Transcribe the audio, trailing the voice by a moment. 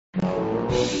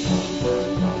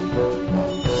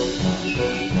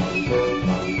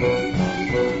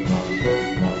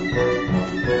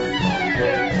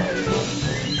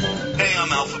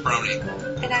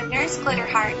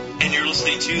heart. And you're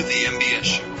listening to the MBS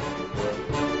Show.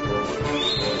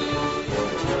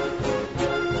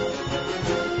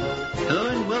 Hello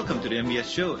and welcome to the MBS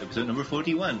Show, episode number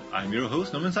 41. I'm your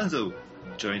host, Norman Sanzo.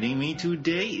 Joining me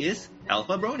today is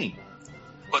Alpha Brony.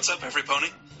 What's up, every pony?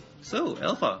 So,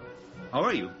 Alpha, how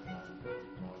are you?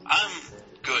 I'm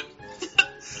good.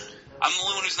 I'm the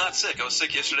only one who's not sick. I was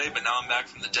sick yesterday, but now I'm back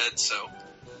from the dead, so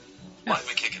life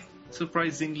been kicking.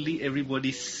 Surprisingly,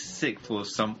 everybody's sick for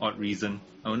some odd reason.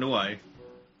 I wonder why.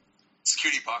 It's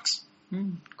cutie pox.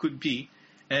 Could be.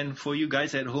 And for you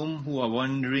guys at home who are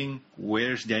wondering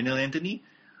where's Daniel Anthony,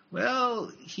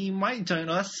 well, he might join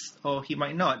us or he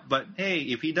might not. But hey,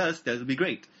 if he does, that would be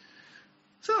great.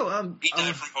 So He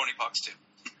died from pony pox too.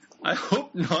 I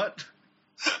hope not.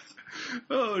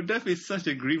 Oh, death is such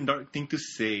a grim, dark thing to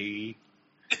say.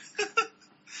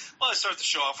 Well, I start the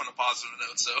show off on a positive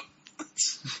note, so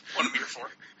that's what I'm here for.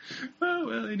 Oh,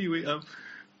 well, anyway,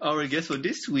 our guest for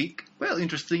this week, well,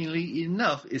 interestingly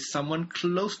enough, is someone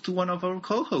close to one of our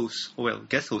co-hosts, well,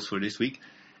 guest hosts for this week,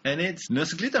 and it's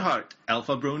Nurse Glitterheart,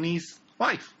 Alpha Brony's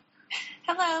wife.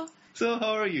 Hello. So,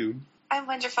 how are you? I'm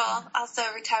wonderful. Also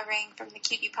recovering from the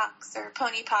cutie pox or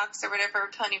pony pox or whatever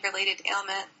pony-related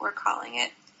ailment we're calling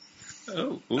it.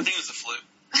 Oh, I think it was the flu.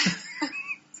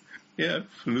 Yeah,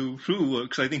 flu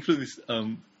works. I think flu is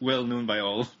well known by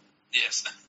all. Yes.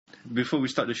 Before we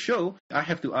start the show, I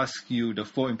have to ask you the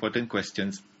 4 important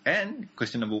questions. And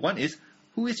question number 1 is,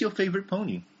 who is your favorite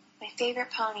pony? My favorite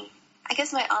pony. I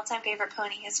guess my all-time favorite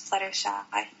pony is Fluttershy.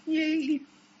 Yay!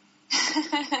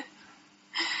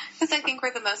 Because I think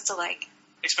we're the most alike.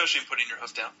 Especially in putting your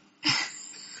hoof down.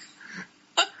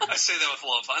 I say that with a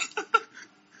lot of fun.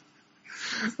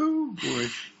 Oh, boy.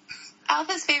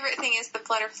 Alpha's favorite thing is the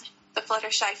Fluttershy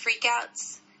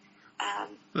freakouts.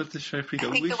 Fluttershy freak I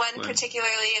out. think Which the one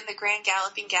particularly in the Grand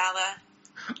Galloping Gala.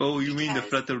 Oh, you mean the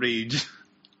Flutter Rage?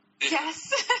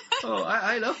 Yes. Oh,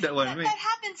 I love that one. That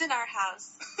happens in our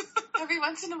house every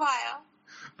once in a while.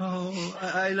 Oh,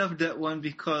 I love that one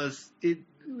because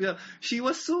she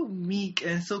was so meek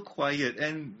and so quiet,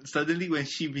 and suddenly when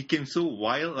she became so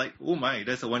wild, like, oh my,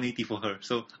 that's a 180 for her.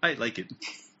 So I like it.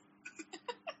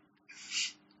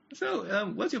 So,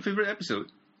 what's your favorite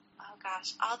episode? Oh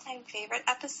gosh, all-time favorite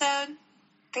episode?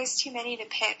 There's too many to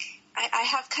pick. I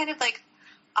have kind of like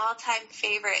all-time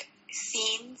favorite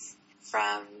scenes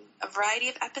from a variety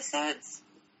of episodes.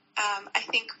 I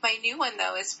think my new one,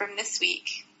 though, is from this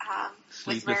week,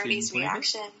 with Rarity's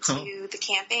reaction to the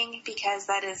camping, because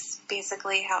that is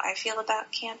basically how I feel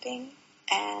about camping,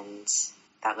 and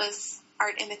that was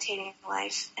art imitating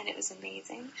life, and it was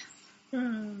amazing.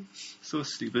 So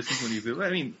Sleepless in Ponyville.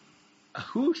 I mean,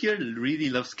 who here really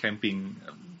loves camping?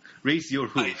 Raise your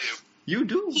hoof. I do. You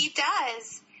do? He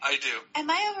does. I do. And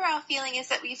my overall feeling is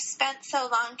that we've spent so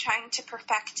long trying to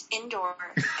perfect indoors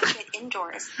and get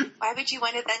indoors. Why would you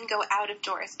want to then go out of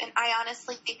doors? And I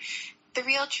honestly, the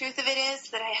real truth of it is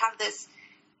that I have this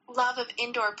love of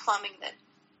indoor plumbing that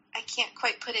I can't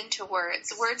quite put into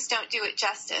words. Words don't do it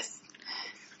justice.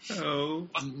 Oh,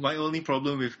 my only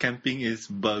problem with camping is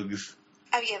bugs.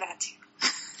 Oh, yeah, that too.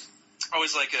 I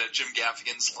always like Jim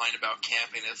Gaffigan's line about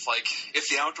camping. If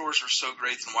the outdoors are so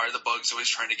great, then why are the bugs always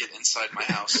trying to get inside my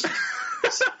house?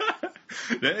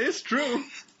 That is true.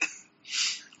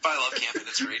 But I love camping.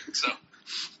 It's great. So.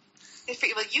 Good for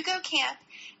you. Well, you go camp,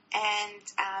 and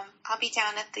I'll be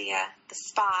down at the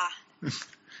spa.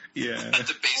 Yeah. At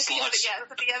the base launch.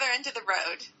 At the other end of the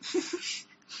road.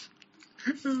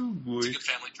 Oh, boy. It's a good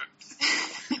family trip.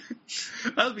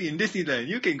 I'll be in Disneyland.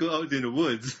 You can go out in the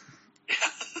woods.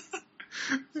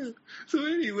 So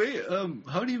anyway,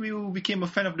 how did you become a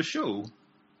fan of the show?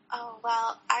 Oh,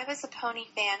 well, I was a pony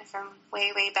fan from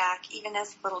way, way back, even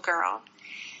as a little girl.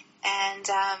 And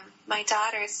my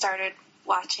daughter started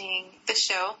watching the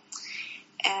show,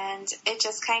 and it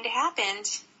just kind of happened.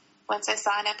 Once I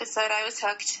saw an episode, I was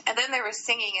hooked. And then there was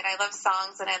singing, and I love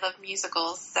songs, and I love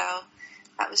musicals, so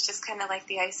that was just kind of like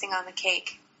the icing on the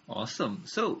cake. Awesome.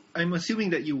 So I'm assuming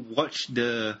that you watched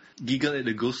the Giggle at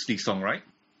the Ghostly song, right?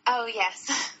 Oh,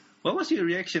 yes. What was your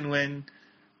reaction when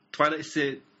Twilight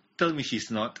said, "Tell me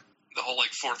she's not"? The whole,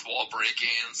 fourth wall breaking.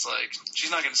 It's like, she's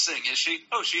not going to sing, is she?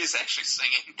 Oh, she is actually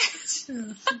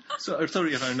singing. So,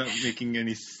 sorry if I'm not making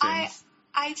any sense.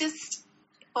 I just...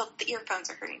 Well, the earphones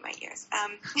are hurting my ears.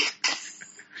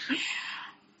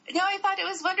 No, I thought it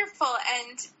was wonderful.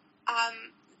 And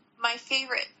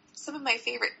some of my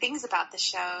favorite things about the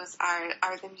shows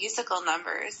are the musical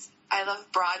numbers. I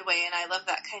love Broadway, and I love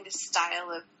that kind of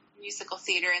style of musical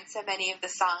theater, and so many of the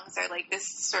songs are like this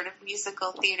sort of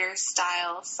musical theater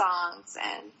style songs,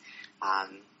 and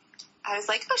I was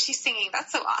like, oh, she's singing,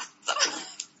 that's so awesome.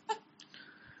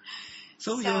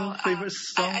 So your favorite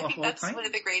song I of think all that's time? one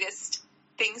of the greatest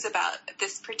things about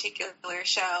this particular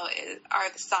show are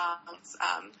the songs.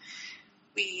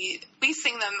 We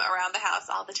sing them around the house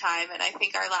all the time, and I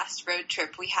think our last road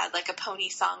trip we had like a pony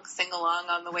song sing-along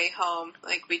on the way home.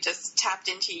 Like we just tapped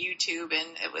into YouTube, and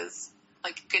it was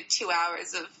like a good 2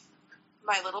 hours of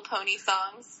My Little Pony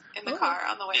songs in the car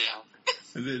on the way home.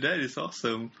 That is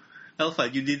awesome. Alpha,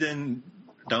 you didn't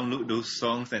download those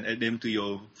songs and add them to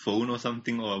your phone or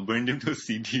something, or burn them to a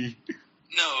CD?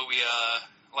 No, we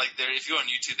if you go on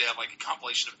YouTube, they have like a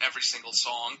compilation of every single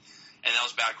song, and that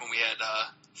was back when we had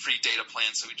free data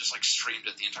plans, so we just like streamed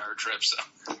it the entire trip.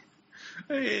 So.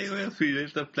 Hey, well, free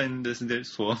data plan,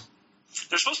 that's for.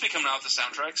 They're supposed to be coming out with the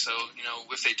soundtrack, so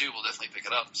if they do, we'll definitely pick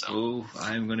it up. So. Oh,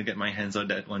 I'm gonna get my hands on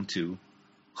that one too.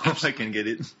 Hope I can get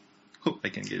it.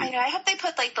 I know. I hope they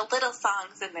put like the little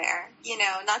songs in there.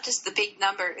 Not just the big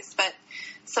numbers, but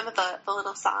some of the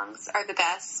little songs are the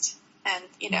best. And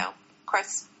of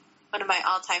course, one of my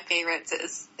all-time favorites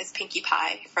is Pinkie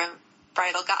Pie from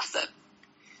Bridal Gossip.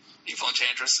 Evil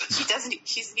Enchantress.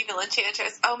 She's an evil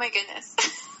enchantress. Oh my goodness.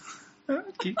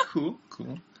 Okay, cool.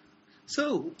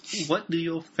 So, what do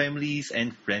your families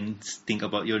and friends think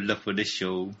about your love for the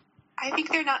show? I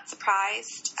think they're not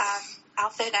surprised.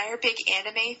 Alpha and I are big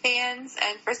anime fans,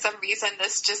 and for some reason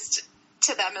this just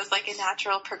to them is like a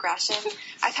natural progression.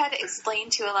 I've had to explain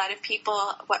to a lot of people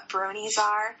what bronies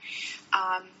are.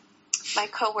 My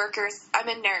coworkers, I'm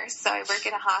a nurse, so I work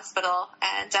in a hospital,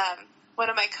 and one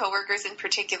of my coworkers in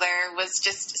particular was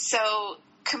just so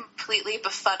completely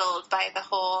befuddled by the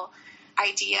whole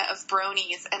idea of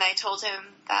bronies, and I told him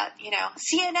that,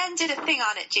 CNN did a thing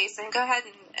on it, Jason. Go ahead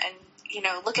and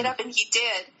look it up, and he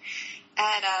did.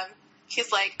 And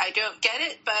he's like, I don't get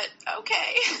it, but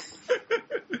okay.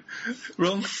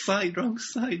 Wrong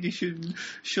side. You should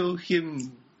show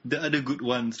him the other good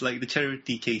ones, like the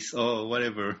Charity Case or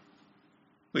whatever.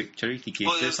 Wait, Charity Case?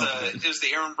 Well, it was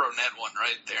the Aaron Burnett one,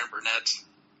 right? The Aaron Burnett.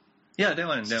 Yeah, that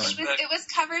one. It was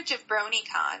coverage of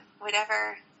BronyCon,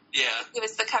 whatever. Yeah. It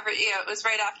was the cover. It was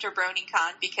right after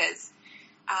BronyCon because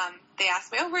they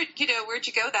asked me, where'd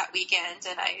you go that weekend?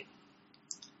 And I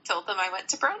told them I went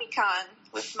to BronyCon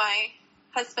with my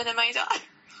husband and my daughter.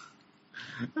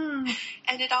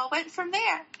 And it all went from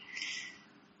there.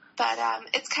 But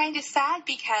it's kind of sad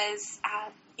because,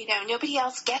 nobody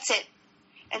else gets it.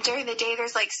 And during the day,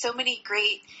 there's like so many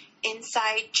great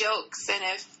inside jokes. And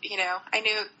if, I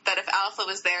knew that if Alpha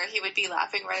was there, he would be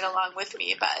laughing right along with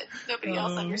me, but nobody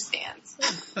else understands.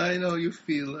 I know how you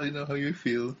feel.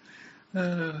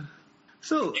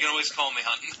 So you can always call me,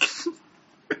 hun.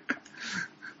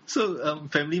 So,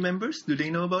 family members, do they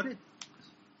know about it?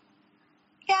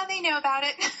 Yeah, they know about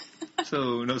it.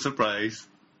 So, no surprise.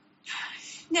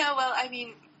 No, well, I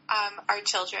mean, our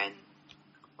children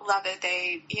love it.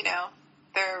 They,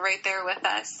 they're right there with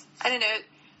us. I don't know.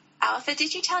 Alpha,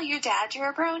 did you tell your dad you're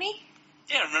a brony?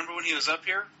 Yeah, remember when he was up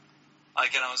here?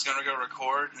 And I was going to go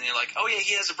record, and you're like, oh, yeah,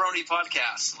 he has a brony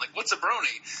podcast. I'm like, what's a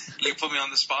brony? And you put me on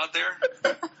the spot there?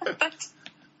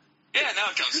 Yeah, now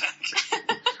it comes back.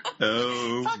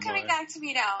 Oh, it's all coming back to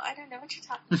me now. I don't know what you're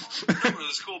talking about. It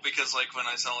was cool because, when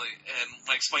I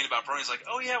explained about bronies,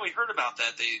 oh, yeah, we heard about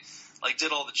that. They,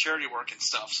 did all the charity work and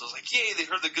stuff. So I was like, yay, they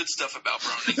heard the good stuff about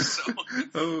bronies. So I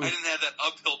didn't have that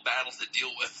uphill battle to deal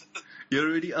with. You're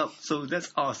already up, so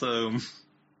that's awesome.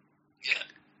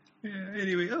 Yeah.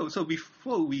 Anyway, so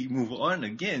before we move on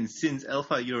again, since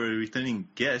Alpha, you're a returning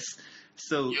guest,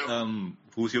 so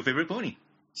who's your favorite pony?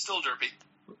 Still Derpy.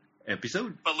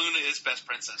 Episode? But Luna is best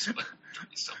princess, but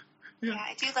Derpy still. Yeah,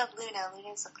 I do love Luna.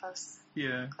 Luna's a close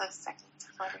second to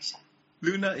Fluttershy.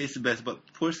 Luna is best, but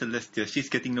poor Celestia, she's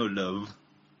getting no love.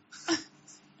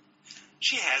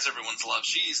 She has everyone's love.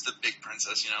 She's the big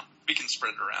princess, We can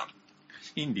spread it around.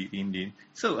 Indeed.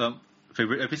 So,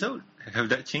 favorite episode? Have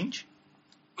that changed?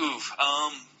 Oof.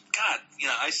 God,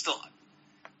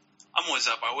 I'm always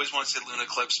up. I always want to say Luna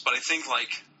clips, but I think,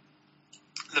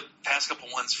 the past couple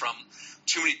ones from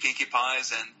Too Many Pinkie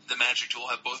Pies and The Magic Duel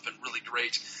have both been really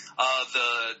great.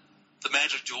 The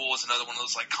Magic Duel was another one of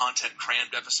those, content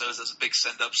crammed episodes as a big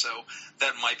send-up, so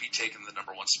that might be taking the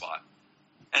number one spot.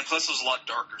 And plus it was a lot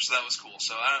darker, so that was cool.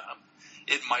 So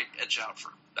it might edge out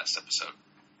for best episode.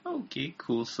 Okay,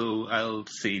 cool. So I'll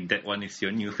say that one is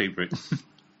your new favorite.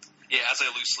 Yeah, as I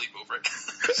lose sleep over it.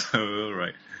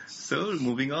 Alright. So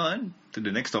moving on to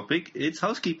the next topic, it's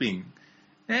housekeeping.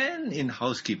 And in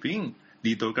housekeeping,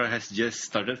 Lee Tokar has just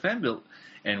started Fanville.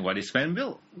 And what is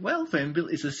Fanville? Well,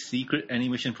 Fanville is a secret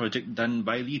animation project done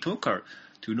by Lee Tokar.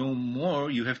 To know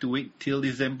more, you have to wait till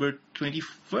December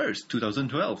 21st,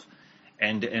 2012.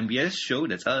 And the MBS show,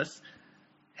 that's us,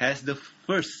 has the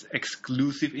first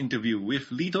exclusive interview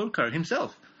with Lee Dorkar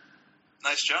himself.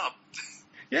 Nice job.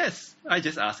 Yes, I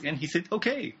just asked and he said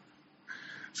okay.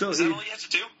 So Is that all you have to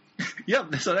do?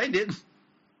 Yep, that's what I did.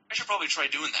 I should probably try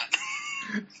doing that.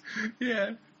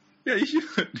 Yeah, you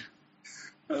should.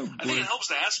 Oh, I think it helps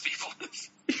to ask people.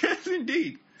 Yes,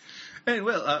 indeed. And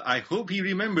well, I hope he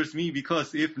remembers me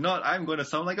because if not, I'm going to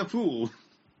sound like a fool.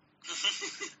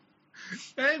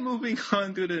 And moving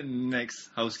on to the next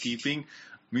housekeeping,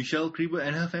 Michelle Creeber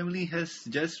and her family has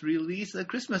just released a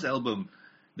Christmas album.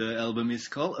 The album is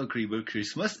called A Creeber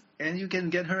Christmas, and you can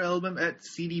get her album at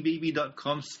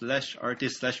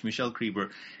cdbaby.com/artist/Michelle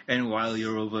Creeber. And while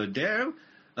you're over there,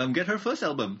 get her first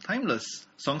album, Timeless,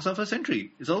 Songs of a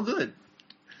Century. It's all good.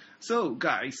 So,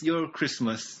 guys, your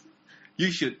Christmas,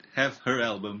 you should have her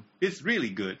album. It's really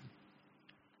good.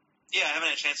 Yeah, I haven't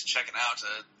had a chance to check it out.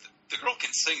 The girl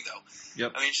can sing, though.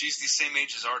 Yep. I mean, she's the same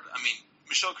age as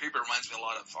Michelle Creeper reminds me a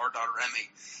lot of our daughter, Emmy.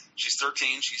 She's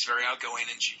 13, she's very outgoing,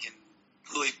 and she can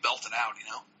really belt it out, you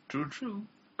know? True.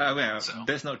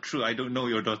 That's not true. I don't know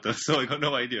your daughter, so I got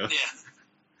no idea. Yeah.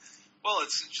 Well,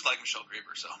 she's like Michelle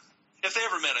Creeper, so. If they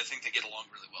ever met, I think they get along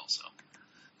really well, so.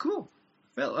 Cool.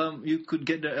 Well, you could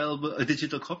get the album, a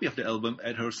digital copy of the album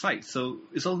at her site, so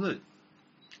it's all good.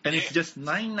 And it's just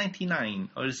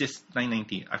 $9.99, or it's just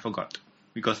 $9.90. I forgot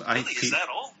because really? Is that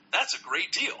all? That's a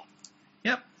great deal.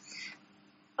 Yep.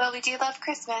 Well, we do love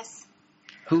Christmas.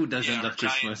 Who doesn't love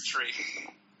Christmas? Giant tree.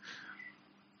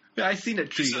 Yeah, I've seen that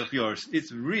tree of yours.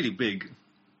 It's really big.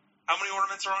 How many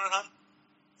ornaments are on it, hon?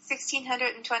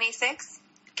 1,626.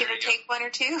 Give or take one or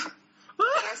two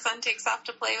that our son takes off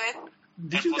to play with.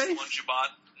 Plus the ones you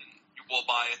bought and you will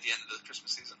buy at the end of the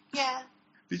Christmas season. Yeah.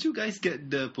 Did you guys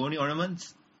get the pony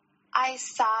ornaments? I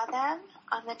saw them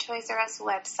on the Toys R Us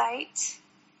website,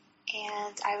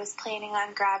 and I was planning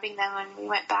on grabbing them when we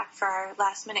went back for our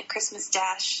last-minute Christmas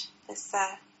dash this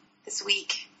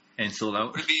week. And sold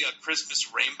out? Would it be a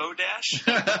Christmas rainbow dash? It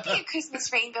would be a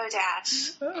Christmas rainbow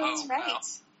dash. That's right. Wow.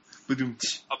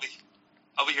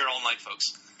 I'll be here all night,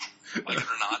 folks. Like it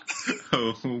or not.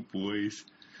 Oh, boys.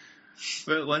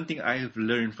 Well, one thing I've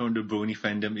learned from the Brony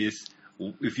fandom is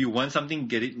if you want something,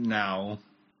 get it now.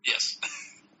 Yes.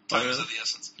 Time is of the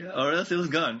essence. Yeah, or else it's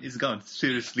gone. It's gone.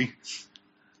 Seriously.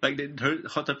 Like the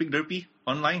Hot Topic Derpy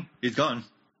online, it's gone.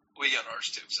 We got ours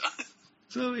too, so.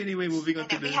 So anyway, moving on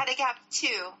to we had to get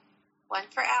two. One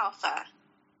for Alpha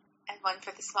and one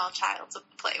for the small child to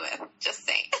play with. Just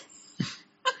saying.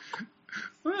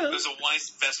 Well, it was a wise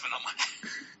investment on my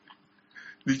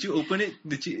Did you open it?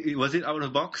 Was it out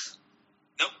of box?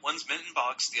 Nope, one's mint in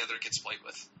box, the other gets played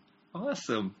with.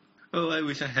 Awesome. Oh, I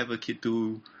wish I have a kid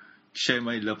to share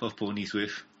my love of ponies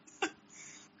with.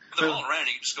 They're all around,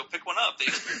 you can just go pick one up.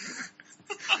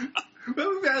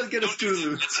 Well, maybe I'll get a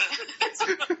Scootaloo.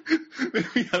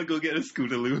 Maybe I'll go get a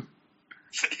Scootaloo.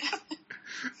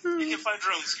 You can find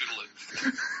your own Scootaloo.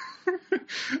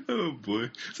 Oh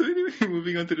boy. So anyway,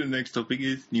 moving on to the next topic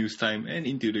is news time. And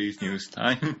in today's news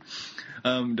time,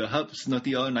 the Hub's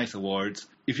Naughty or Nice Awards.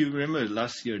 If you remember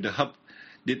last year, the Hub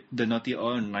did the Naughty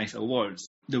or Nice Awards.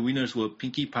 The winners were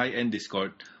Pinkie Pie and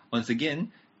Discord. Once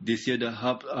again, this year the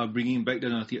Hub are bringing back the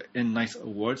Naughty and Nice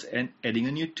Awards and adding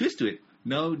a new twist to it.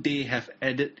 Now they have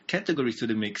added categories to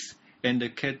the mix. And the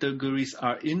categories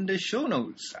are in the show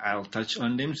notes. I'll touch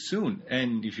on them soon.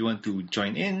 And if you want to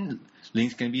join in,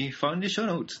 links can be found in the show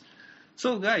notes.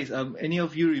 So guys, any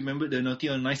of you remember the Naughty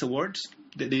or Nice Awards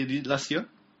that they did last year?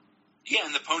 Yeah,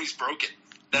 and the ponies broke it.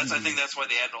 I think that's why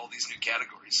they added all these new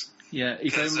categories. Yeah,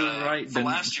 if I'm right, for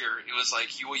last year, it was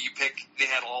like you pick. They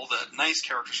had all the nice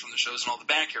characters from the shows and all the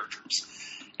bad characters,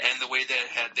 and the way they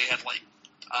had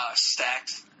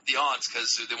stacked the odds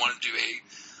because they wanted to do a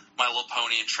My Little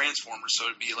Pony and Transformers, so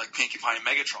it'd be like Pinkie Pie and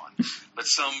Megatron. But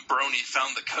some brony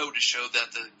found the code to show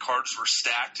that the cards were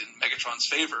stacked in Megatron's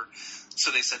favor,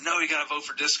 so they said, "No, you got to vote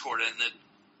for Discord," and it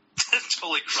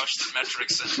totally crushed the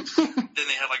metrics. And then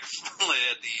they had the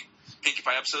Pinkie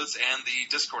Pie episodes and the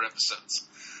Discord episodes.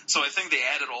 So I think they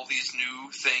added all these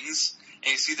new things,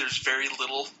 and you see there's very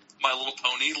little My Little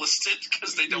Pony listed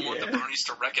because they don't want the bronies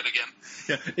to wreck it again.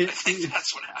 Yeah, I think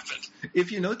that's what happened.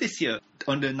 If you notice here,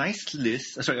 on the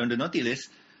naughty list,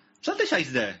 Fluttershy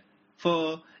is there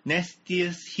for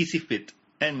nastiest hissy fit,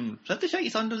 and Fluttershy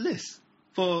is on the list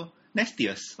for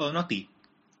nastiest or naughty,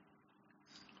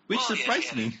 which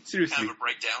surprised me. Seriously, kind of a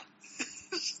breakdown.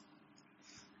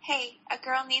 Hey, a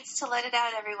girl needs to let it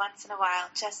out every once in a while.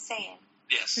 Just saying.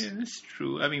 Yes. Yeah, that's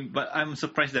true. I mean, but I'm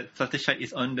surprised that Fluttershy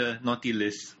is on the naughty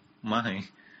list. My.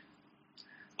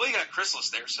 Well, you got Chrysalis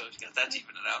there, so you got that to even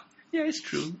it out. Yeah, it's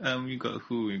true. You got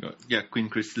who? You got Queen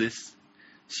Chrysalis.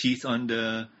 She's on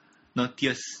the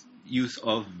naughtiest use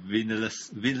of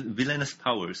villainous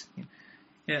powers.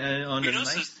 Yeah, and on the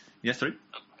nice... Yeah, sorry?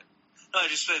 No, I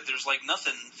just said there's like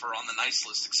nothing for on the nice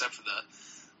list except for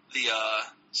the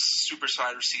Super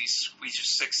Spider C Squeeze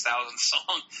 6000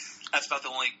 song. That's about the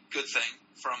only good thing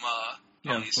from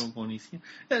Ponies. Yeah, from Ponies. Yeah.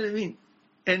 And I mean,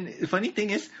 and the funny thing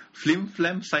is, Flim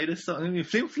Flam Cider song. I mean,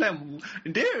 Flim Flam,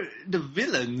 they're the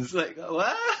villains. Like,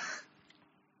 what?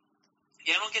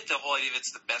 Yeah, I don't get the whole idea of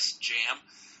it's the best jam.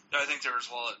 I think there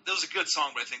was a good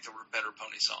song, but I think there were better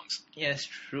Pony songs. Yeah, it's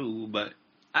true, but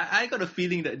I got a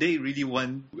feeling that they really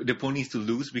want the Ponies to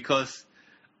lose because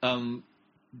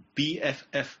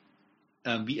BFFS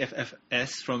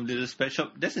from Little Pet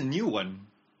Shop, that's a new one.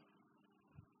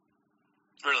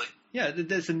 Really? Yeah,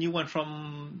 there's a new one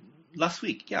from last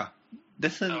week. Yeah,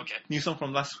 that's a new song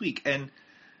from last week, and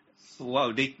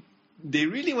wow, they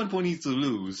really want Ponies to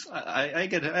lose. I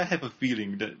have a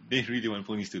feeling that they really want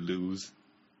Ponies to lose.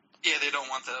 Yeah, they don't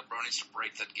want the Bronies to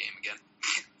break that game again.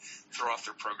 Throw off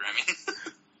their programming.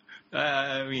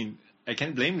 I mean, I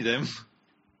can't blame them.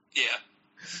 Yeah.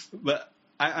 But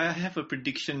I have a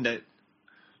prediction that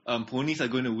Ponies are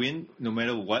going to win no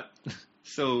matter what.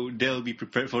 So they'll be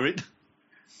prepared for it.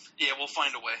 Yeah, we'll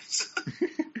find a way.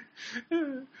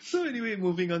 So anyway,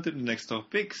 moving on to the next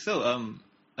topic. So,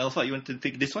 Alpha, you want to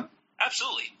take this one?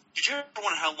 Absolutely. Did you ever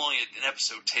wonder how long an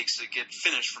episode takes to get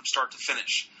finished from start to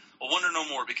finish? Well, wonder no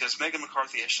more because Megan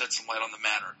McCarthy has shed some light on the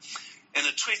matter. In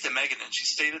a tweet that Megan did, she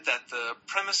stated that the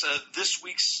premise of this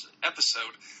week's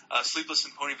episode, Sleepless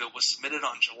in Ponyville, was submitted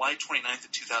on July 29th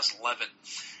of 2011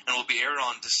 and will be aired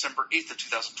on December 8th of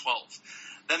 2012.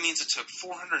 That means it took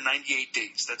 498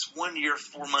 days. That's 1 year,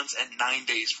 4 months, and 9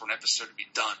 days for an episode to be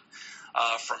done,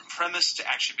 from premise to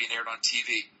actually being aired on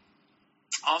TV.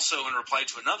 Also, in reply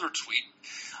to another tweet,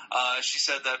 she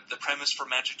said that the premise for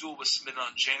Magic Duel was submitted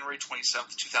on January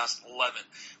 27th, 2011,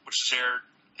 which was aired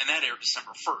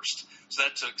December 1st. So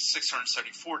that took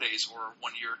 674 days, or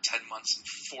 1 year, 10 months, and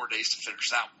 4 days to finish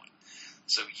that one.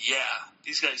 So, yeah,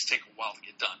 these guys take a while to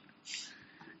get done.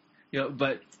 Yeah,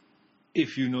 but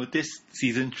if you notice,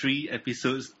 Season 3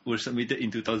 episodes were submitted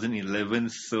in 2011,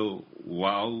 so,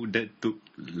 wow, that took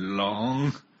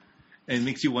long. And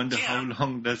makes you wonder how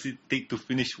long does it take to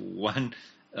finish one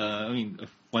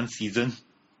season.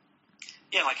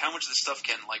 Yeah, like how much of this stuff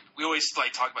can, like, we always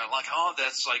like talk about, like, oh,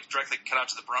 that's like directly cut out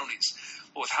to the Bronies.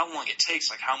 But with how long it takes,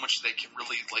 like how much they can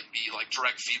really like be like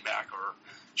direct feedback or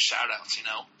shout outs, you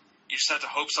know? You just have to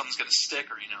hope something's gonna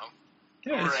stick, or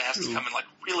or it has to come in like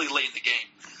really late in the game.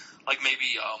 Like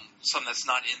maybe something that's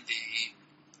not in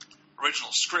the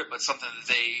original script, but something that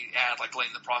they add like late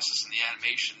in the process in the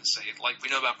animation to say, like, we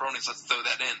know about Bronies, let's throw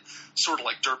that in, sort of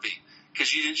like Derpy. Because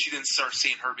she didn't start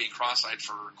seeing her being cross-eyed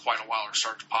for quite a while, or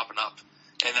start popping up.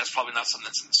 And that's probably not something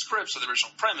that's in the script or the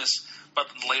original premise, but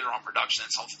later on production,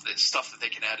 it's stuff that they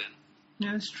can add in.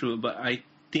 Yeah, that's true. But I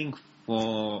think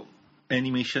for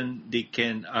animation, they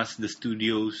can ask the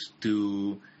studios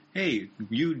to, hey,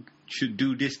 you should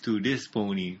do this to this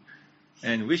pony.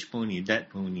 And which pony? That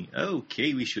pony.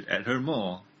 Okay, we should add her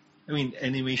more. I mean,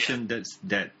 animation, that's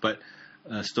that. But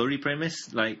story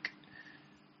premise, like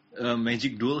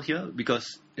Magic Duel here,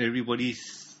 because everybody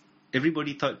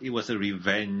thought it was a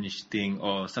revenge thing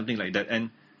or something like that,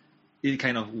 and it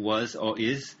kind of was or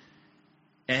is.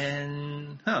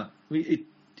 And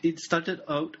it started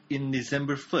out in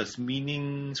December 1st,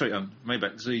 meaning my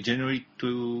bad. So January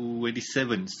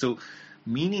 27th. So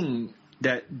meaning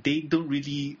that they don't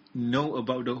really know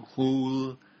about the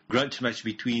whole grudge match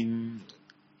between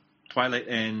Twilight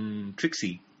and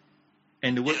Trixie,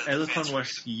 and the word Electron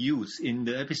was used in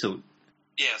the episode.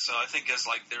 Yeah, so I think it's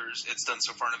like it's done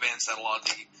so far in advance that a lot of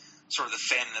the sort of the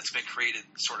fanon that's been created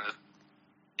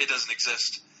it doesn't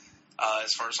exist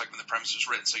as far as like when the premise was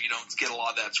written. So you don't get a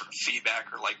lot of that sort of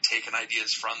feedback or like taking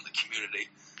ideas from the community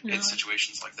in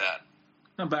situations like that.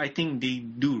 No, but I think they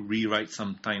do rewrite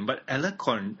sometime. But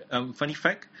Electron, funny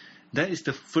fact, that is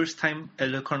the first time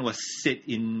Electron was said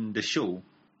in the show.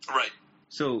 Right.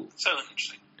 So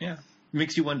interesting. Yeah.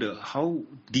 Makes you wonder, how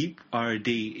deep are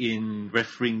they in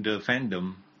referring the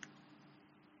fandom?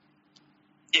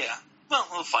 Yeah. Well,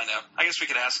 we'll find out. I guess we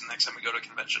could ask them next time we go to a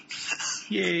convention.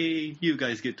 Yay, you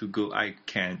guys get to go. I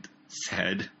can't.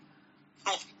 Sad.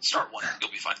 Well, start one.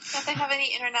 You'll be fine. Don't they have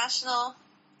any international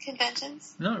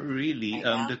conventions? Not really.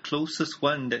 Right the closest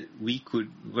one that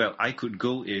I could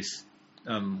go is,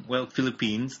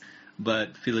 Philippines.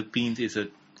 But Philippines is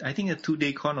I think a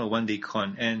 2-day con or 1-day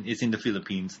con, and it's in the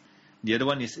Philippines. The other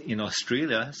one is in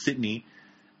Australia, Sydney,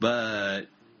 but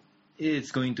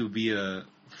it's going to be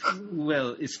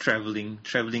it's traveling.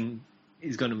 Traveling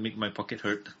is going to make my pocket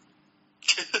hurt.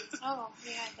 Oh,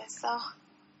 yeah, I guess so.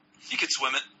 You could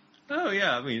swim it. Oh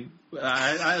yeah, I mean,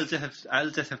 I'll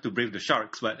just have to brave the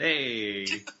sharks, but hey.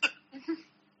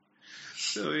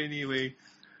 So anyway,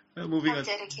 moving How on.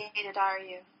 dedicated are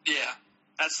you? Yeah,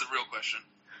 that's the real question.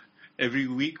 Every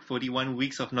week, 41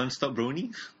 weeks of non-stop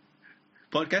brony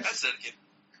podcast. That's dedicated.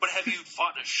 But have you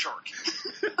fought a shark?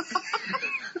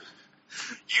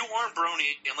 You aren't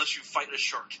brony unless you fight a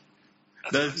shark.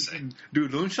 That's what I say. Do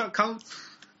loan shark count?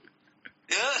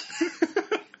 Yeah.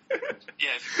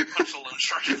 Yeah, if you punch a loan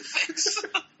shark in the face.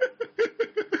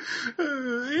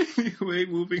 Anyway,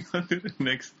 moving on to the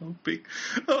next topic.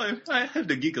 Oh, I have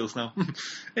the giggles now.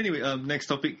 Anyway, next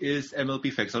topic is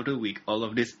MLP Facts of the Week. All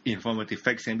of these informative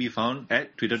facts can be found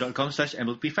at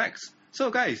twitter.com/MLPFacts. So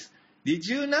guys, did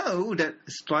you know that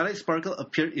Twilight Sparkle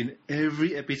appeared in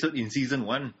every episode in Season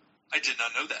 1? I did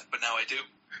not know that, but now I do.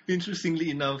 Interestingly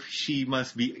enough, she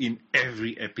must be in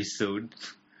every episode.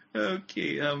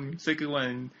 Okay, second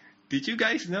one. Did you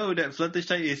guys know that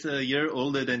Fluttershy is a year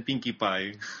older than Pinkie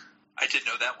Pie? I did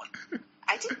know that one.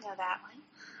 I didn't know that one.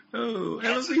 Oh,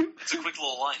 Yeah, MLP. it's a quick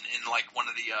little line in like one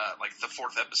of the the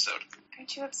fourth episode.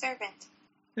 Aren't you observant?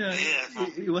 Yeah, Yeah, well,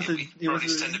 it was a. It was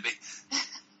bronies a tend to be.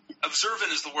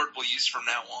 Observant is the word we'll use from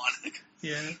now on.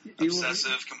 yeah.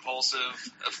 Obsessive,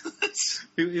 compulsive.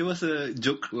 It was a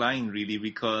joke line, really,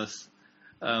 because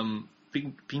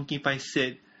Pinkie Pie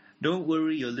said, "Don't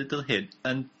worry your little head,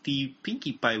 Auntie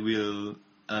Pinkie Pie will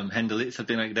handle it,"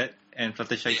 something like that. And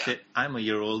Fluttershy Yeah. said, "I'm a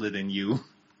year older than you."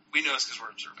 We know it's because we're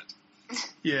observant.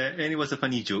 Yeah, and it was a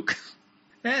funny joke.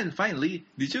 And finally,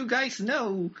 did you guys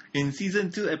know in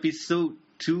Season 2, Episode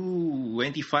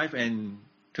 25 and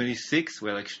 26,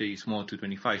 well actually it's more to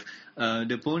 25,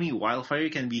 the pony Wildfire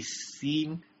can be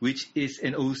seen, which is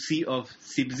an OC of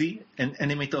Sibsy, an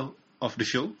animator of the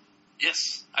show?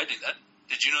 Yes, I did that.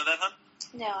 Did you know that, hon?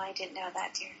 No, I didn't know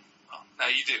that, dear. Well, now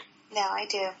you do. No, I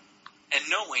do. And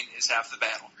knowing is half the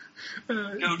battle.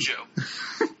 Go, Joe.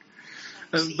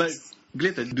 But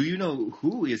Glitter, do you know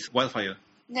who is Wildfire?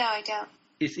 No, I don't.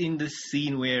 It's in the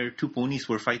scene where two ponies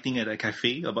were fighting at a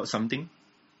cafe about something.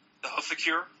 The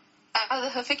Hoofacure? Oh, the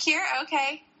Hoofacure?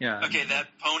 Okay. Yeah. Okay, that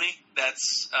pony,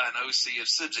 that's an OC of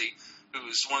Sibsy,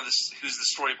 who's who's the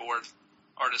storyboard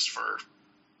artist for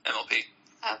MLP.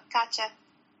 Oh, gotcha.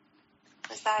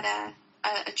 Was that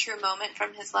a true moment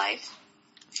from his life?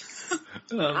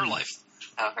 Her life.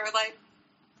 Oh, her life?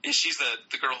 Yeah, she's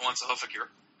the girl who wants a Hoofacure.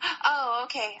 Oh,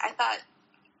 okay. I don't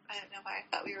know why I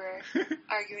thought we were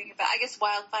arguing about. I guess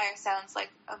Wildfire sounds like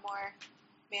a more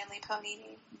manly pony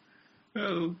name.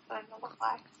 Oh, I don't know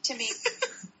why. To me.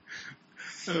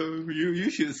 you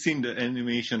should have seen the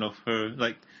animation of her.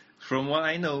 Like, from what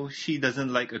I know, she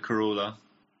doesn't like a Corolla.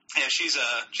 Yeah, she's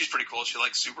pretty cool. She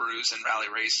likes Subarus and rally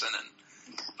racing and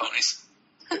ponies.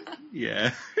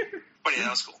 Yeah. But yeah,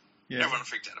 that was cool. Yeah. Everyone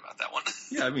freaked out about that one.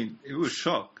 Yeah, I mean, it was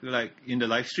shock. Like, in the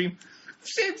live stream,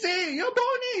 Sibsy, your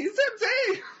pony,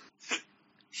 Sibsy!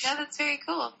 No, that's very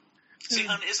cool. See,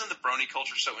 hon, isn't the brony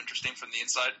culture so interesting from the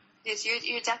inside? Yes,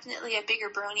 you're definitely a bigger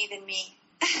brony than me.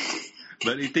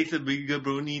 But it takes a bigger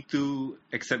brony to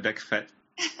accept that fat.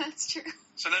 That's true.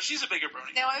 So now she's a bigger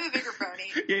brony. No, I'm a bigger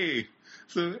brony. Yay!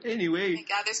 So, Oh anyway, my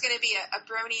God, there's going to be a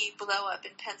brony blow up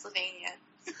in Pennsylvania.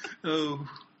 oh,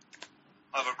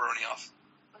 I'll have a brony off.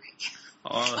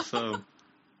 awesome.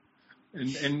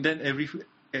 And then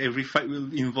every fight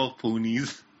will involve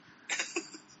ponies.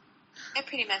 It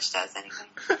pretty much does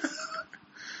anyway.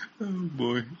 Oh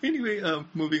boy. Anyway,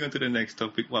 moving on to the next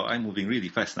topic. Wow, I'm moving really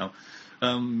fast now.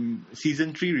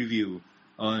 Season 3 review.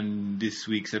 On this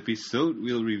week's episode,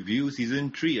 we'll review Season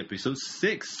 3, Episode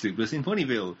 6, Sleepless in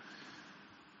Ponyville.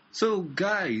 So,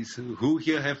 guys, who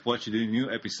here have watched the new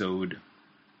episode?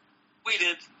 We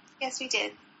did. Yes, we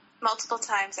did. Multiple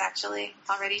times, actually,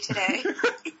 already today.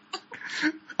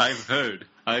 I've heard.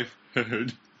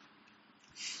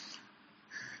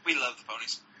 We love the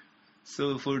ponies.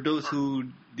 So, for those who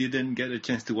didn't get a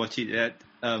chance to watch it yet,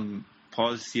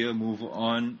 pause here, move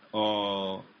on,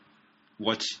 or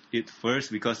watch it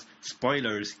first, because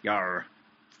spoilers, yar.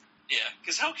 Yeah,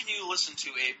 because how can you listen to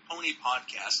a pony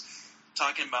podcast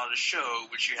talking about a show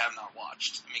which you have not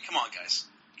watched? I mean, come on, guys.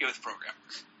 Get with the program.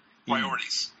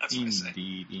 Priorities. That's what I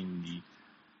say. Indeed.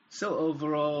 So,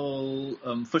 overall,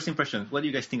 first impressions, what do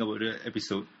you guys think about the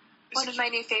episode? One of my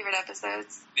new favorite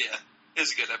episodes. Yeah, it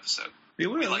was a good episode. There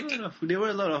were We a liked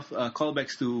lot of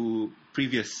callbacks to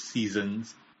previous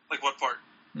seasons. Like what part?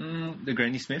 The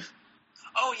Granny Smith.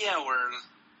 Oh, yeah,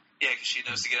 because she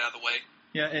knows to get out of the way.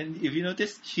 Yeah, and if you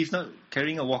notice, she's not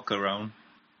carrying a walker around.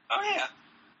 Oh, yeah.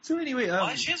 So anyway, Well,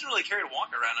 she hasn't really carried a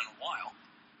walker around in a while.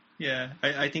 yeah,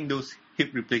 I think those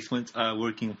hip replacements are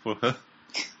working for her.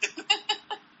 It's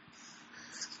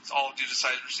all due to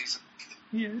Cider season.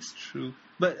 Yes, true.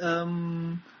 But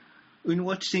when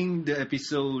watching the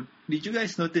episode, did you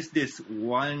guys notice this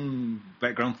one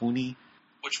background pony?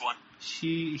 Which one?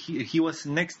 He was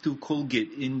next to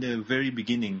Colgate in the very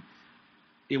beginning.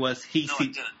 It was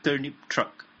Hayseed Turnip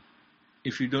Truck.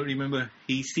 If you don't remember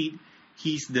Hayseed,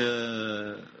 he's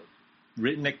the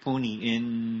redneck pony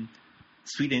in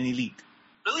Sweet and Elite.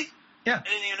 Really? Yeah. I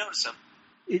didn't even notice him.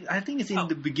 I think it's in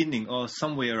the beginning or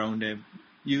somewhere around there.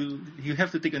 You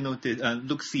have to take a notice.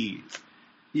 See.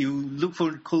 You look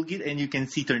for Colgate and you can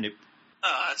see Turnip. Oh,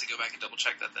 I have to go back and double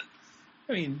check that then.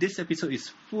 I mean, this episode is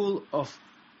full of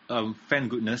fan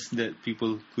goodness that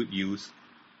people could use.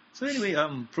 So anyway,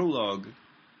 prologue.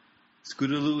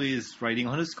 Scootaloo is riding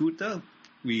on a scooter.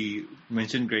 We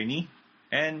mentioned Granny.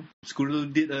 And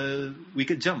Scootaloo did a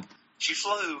wicked jump. She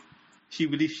flew. She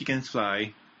believes she can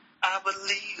fly. I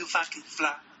believe I can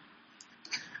fly.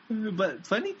 But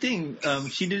funny thing,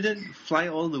 she didn't fly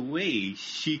all the way.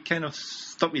 She kind of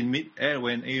stopped in mid-air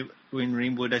when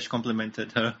Rainbow Dash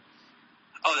complimented her.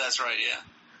 Oh, that's right, yeah.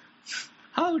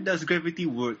 How does gravity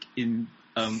work in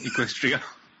Equestria?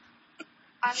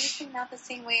 Obviously not the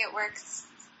same way it works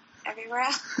everywhere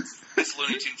else. It's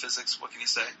Looney Tune physics, what can you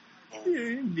say?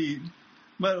 Yeah, indeed.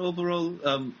 But overall,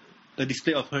 a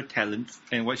display of her talents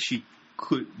and what she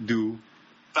could do.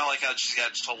 Felt like how she got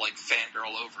just whole like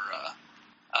fangirl over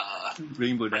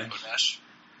Rainbow Dash.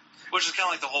 Which is kind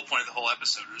of like the whole point of the whole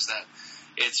episode is that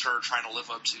it's her trying to live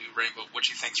up to what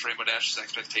she thinks Rainbow Dash's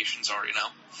expectations are, you know?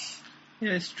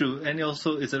 Yeah, it's true. And it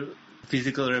also is a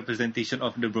physical representation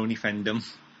of the brony fandom.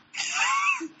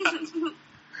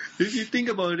 If you think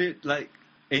about it, like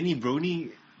any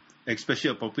brony,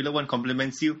 especially a popular one,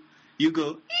 compliments you, you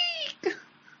go, eek!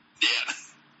 Yeah.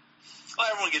 Well,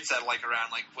 everyone gets that like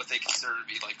around like what they consider to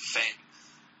be like fame.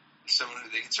 Someone who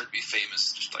they consider to be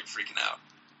famous just like freaking out.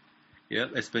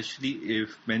 Yep, especially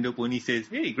if Mando Pony says,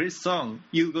 "Hey, great song,"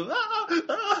 you go, "Ah,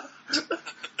 ah."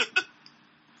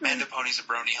 Mando Pony's a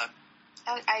brony, huh?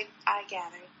 I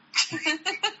gathered.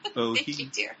 Oh, Thank you,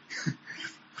 dear.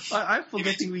 I'm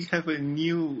forgetting we have a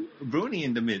new brony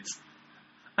in the midst.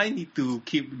 I need to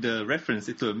keep the reference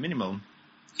to a minimum.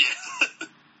 Yeah.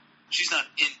 She's not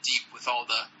in deep with all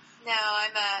the... No,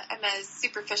 I'm a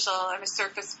superficial, I'm a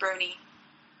surface brony.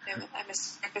 I'm a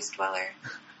surface dweller,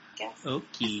 I guess.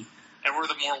 Okay. And we're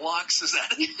the Morlocks, is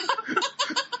that?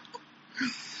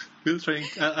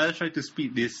 I'll try to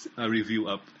speed this review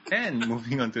up. And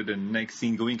moving on to the next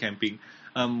scene, going camping.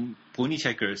 Pony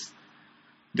checkers.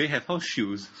 They have house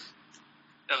shoes.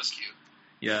 That was cute.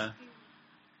 Yeah.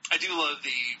 I do love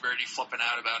the Rarity flipping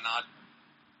out about not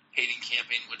hating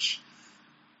camping, which,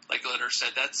 like Glitter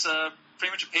said, that's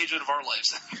pretty much a page out of our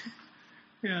lives.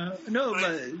 Yeah. No,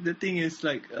 but the thing is,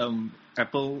 like,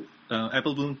 Apple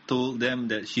Bloom told them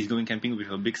that she's going camping with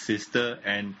her big sister,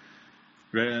 and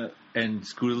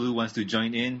Scootaloo wants to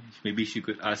join in. Maybe she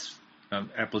could ask,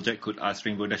 Applejack could ask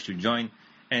Rainbow Dash to join.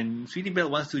 And Sweetie Belle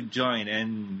wants to join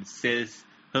and says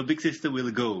her big sister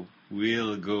will go.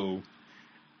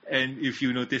 And if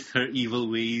you notice her evil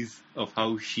ways of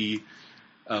how she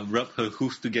rub her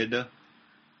hoofs together,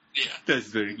 yeah, that's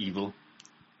very evil.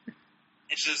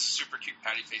 And she does a super cute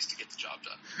patty face to get the job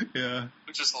done. Yeah.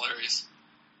 Which is hilarious.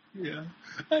 Yeah.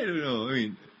 I don't know. I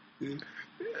mean,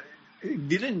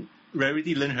 didn't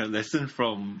Rarity learn her lesson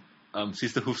from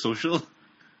Sisterhood Social?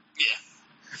 Yeah.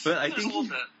 But I There's think... a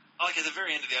little bit. Like, at the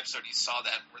very end of the episode, you saw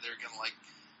that where they're going to, like,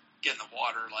 get in the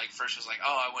water. Like, first she was like,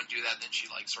 oh, I wouldn't do that. And then she,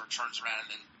 like, sort of turns around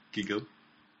and then... Giggle.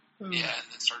 Yeah, and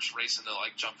then starts racing to,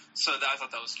 like, jump. So I thought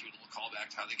that was a cute little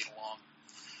callback to how they get along.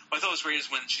 What I thought was great is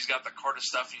when she's got the cart of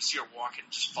stuff and you see her walking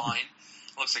just fine.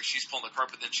 It looks like she's pulling the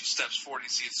cart, but then she steps forward and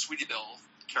you see Sweetie Belle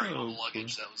carrying all the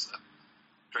luggage. That was a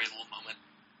great little moment.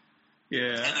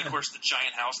 Yeah. And then, of course, the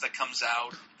giant house that comes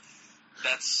out.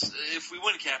 That's, if we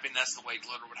went camping, that's the way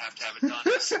Glitter would have to have it done.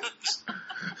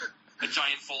 A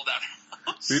giant fold-out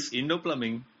house. With indoor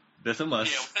plumbing. That's a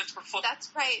must. Yeah, with indoor plumbing.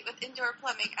 That's right, with indoor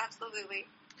plumbing, absolutely.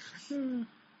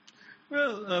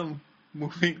 Well,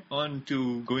 moving on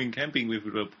to going camping with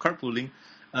carpooling,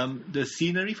 the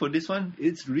scenery for this one,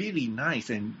 it's really nice,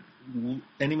 and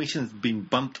animation's been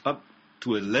bumped up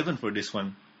to 11 for this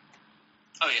one.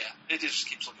 Oh yeah, it just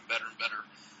keeps looking better and better.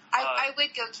 I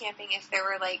would go camping if there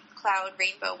were like cloud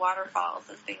rainbow waterfalls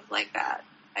and things like that.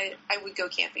 I would go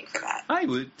camping for that. I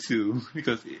would too,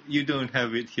 because you don't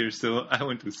have it here, so I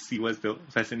want to see what's the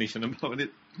fascination about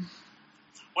it.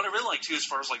 What I really like too, as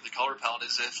far as like the color palette,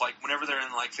 is if like whenever they're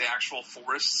in like the actual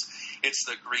forests, it's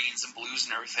the greens and blues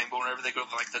and everything. But whenever they go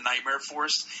to like the Nightmare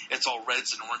Forest, it's all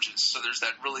reds and oranges. So there's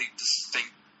that really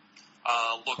distinct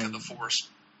look of the forest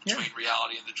between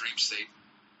reality and the dream state,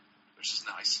 which is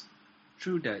nice.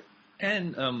 True that.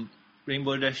 And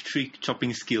Rainbow Dash trick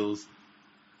chopping skills.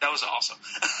 That was awesome.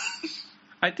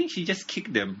 I think she just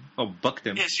kicked them or bucked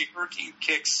them. Yeah, she hurricane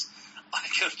kicks like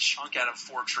a chunk out of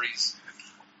 4 trees.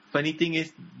 Funny thing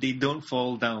is, they don't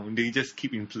fall down. They just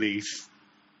keep in place.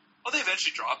 Oh, they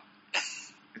eventually drop.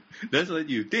 That's what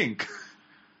you think.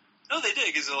 No, they did,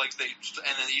 because and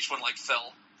then each one like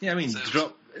fell. Yeah, I mean, So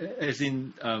drop, as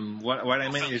in, what I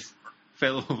meant fell is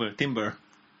fell over timber.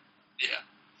 Yeah.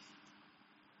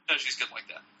 No, she's good like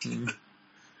that.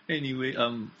 Anyway,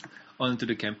 on to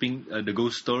the camping, the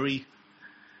ghost story.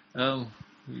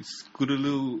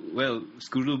 Scootaloo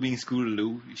being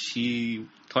Scootaloo, she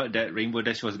thought that Rainbow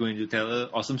Dash was going to tell an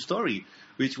awesome story,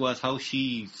 which was how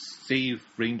she saved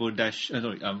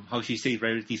how she saved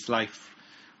Rarity's life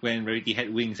when Rarity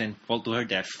had wings and fall to her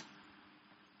death.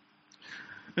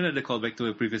 Another callback to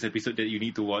a previous episode that you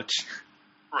need to watch.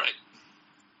 Right.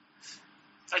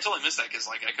 I totally missed that because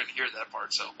I couldn't hear that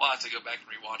part, so we'll have to go back and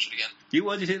rewatch it again. You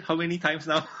watched it how many times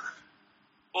now?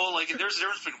 Well, there's a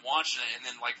difference between watching it and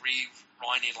then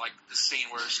rewinding the scene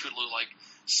where Scootaloo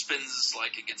spins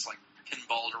it gets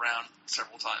pinballed around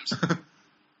several times.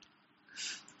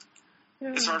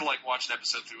 It's hard to watch an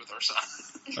episode through with our son.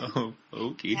 Oh,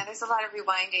 okay. Yeah, there's a lot of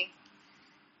rewinding.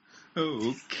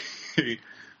 Oh, okay.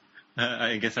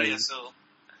 I guess So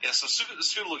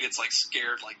Scootaloo gets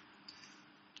scared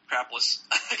crapless.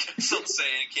 Still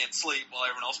saying can't sleep while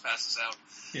everyone else passes out.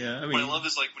 Yeah, I mean, what I love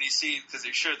is when you see, because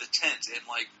they share the tent and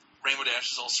Rainbow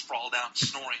Dash is all sprawled out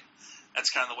snoring. That's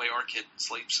kind of the way our kid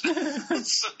sleeps.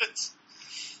 So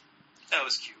that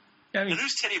was cute. yeah, I mean, And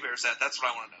whose teddy bear is that? That's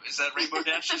what I want to know. Is that Rainbow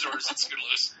Dash's or is it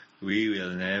Scootaloo's? we will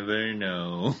never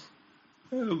know.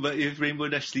 But if Rainbow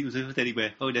Dash sleeps with a teddy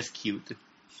bear, oh, that's cute.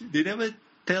 They never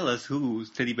tell us whose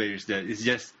teddy bear is that.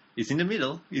 It's in the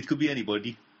middle. It could be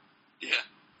anybody. Yeah.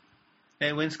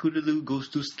 And when Scootaloo goes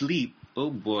to sleep, oh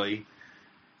boy,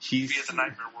 she's Be at the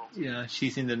nightmare world. Yeah,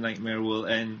 she's in the nightmare world,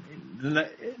 and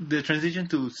the transition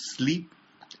to sleep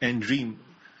and dream,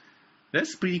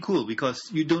 that's pretty cool because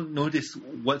you don't notice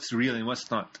what's real and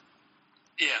what's not.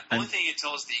 Yeah, the only thing you can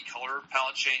tell is the color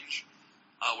palette change,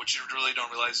 which you really don't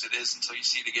realize it is until you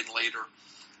see it again later.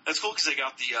 That's cool because they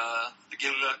got the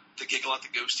Giggle at the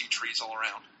Ghosty trees all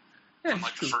around from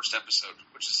the first episode,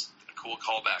 which is a cool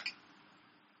callback.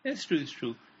 It's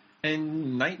true.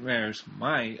 And nightmares,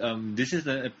 this is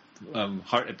a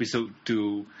hard episode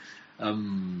to,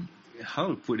 how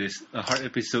to put this, a hard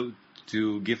episode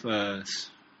to give a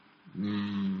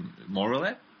moral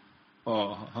at,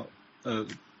 or a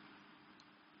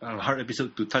hard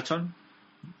episode to touch on,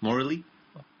 morally.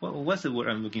 What's the word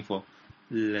I'm looking for?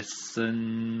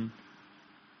 Lesson.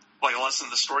 Like a lesson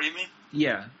in the story, you mean?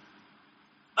 Yeah.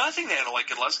 I think they had a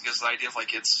good lesson because the idea of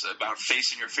it's about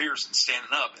facing your fears and standing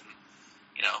up and,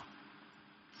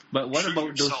 But what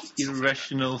about those yourself,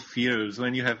 irrational fears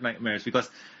when you have nightmares? Because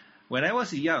when I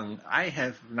was young, I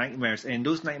have nightmares, and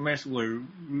those nightmares were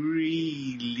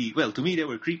really, well, to me they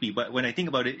were creepy, but when I think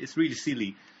about it, it's really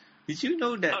silly. Did you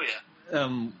know that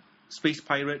space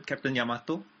pirate Captain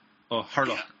Yamato, or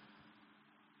Harlock? Yeah.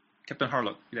 Captain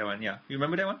Harlock, that one, yeah. You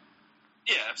remember that one?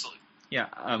 Yeah, absolutely. Yeah,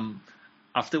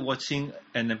 after watching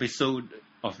an episode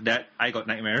of that, I got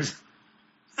nightmares.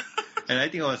 And I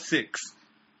think I was 6.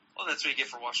 Well, that's what you get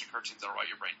for watching cartoons that rot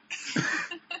your brain.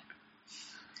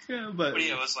 Yeah, but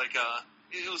yeah, it was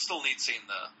it was still neat seeing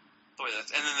the way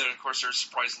that's. And then, of course, there's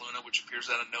Surprise Luna, which appears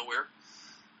out of nowhere.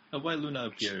 Why Luna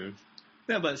appears?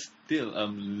 Yeah, but still,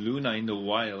 Luna in the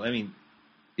wild. I mean,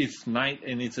 it's night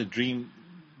and it's a dream.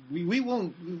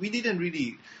 We didn't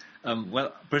really.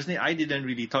 Personally, I didn't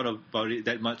really thought about it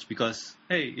that much because,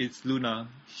 hey, it's Luna.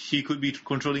 She could be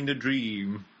controlling the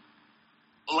dream.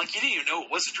 Well, you didn't even know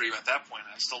it was a dream at that point.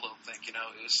 I still don't think, it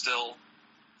was still,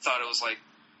 thought it was I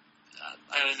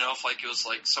didn't know if it was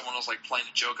someone was playing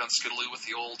a joke on Scootaloo with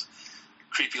the old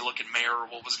creepy looking mayor or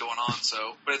what was going on.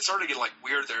 So, but it started to get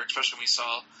weird there, especially when we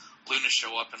saw Luna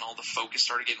show up and all the focus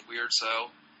started getting weird. So,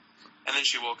 and then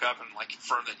she woke up and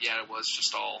confirmed that it was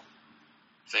just all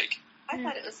fake. I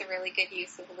thought it was a really good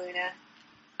use of Luna.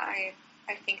 I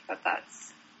think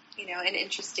that's an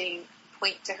interesting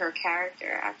point to her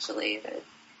character, actually, that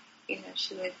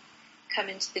she would come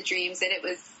into the dreams and it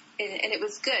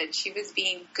was good. She was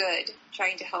being good,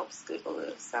 trying to help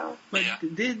Scootaloo. So but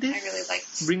this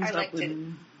I really liked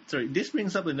it. This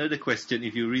brings up another question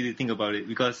if you really think about it,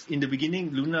 because in the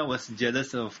beginning Luna was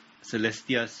jealous of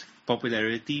Celestia's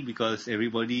popularity because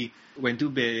everybody went to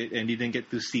bed and didn't get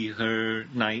to see her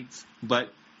nights.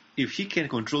 But if she can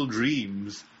control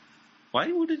dreams,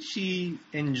 why wouldn't she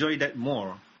enjoy that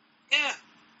more? Yeah,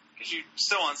 because you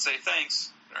still want to say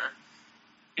thanks to her.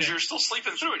 Because you're still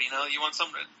sleeping through it, you want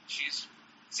someone to... She's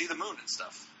see the moon and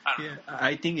stuff. I don't know.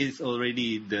 I think it's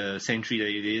already the century that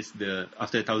it is.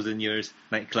 After 1,000 years,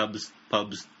 nightclubs,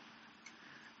 pubs,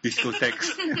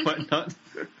 discotheques, and whatnot.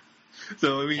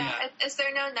 So I mean, is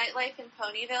there no nightlife in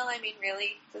Ponyville? I mean,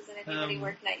 really, doesn't anybody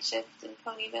work night shift in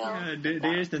Ponyville? Yeah,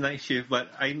 there is the night shift, but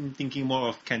I'm thinking more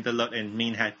of Canterlot and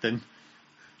Manhattan,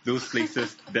 those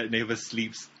places that never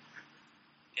sleeps.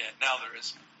 Yeah, now there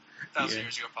is. 1,000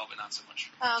 years ago, probably not so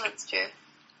much. Oh, that's true.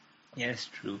 Yes,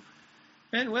 true.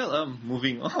 And well,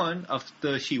 moving on,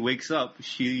 after she wakes up,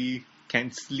 she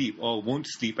can't sleep or won't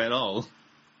sleep at all.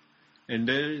 And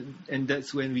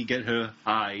that's when we get her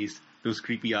eyes, those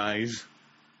creepy eyes.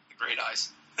 The great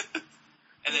eyes.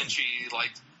 And then she,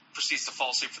 proceeds to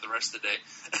fall asleep for the rest of the day.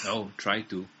 Oh, try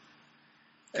to.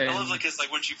 And I love, it's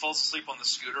when she falls asleep on the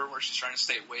scooter where she's trying to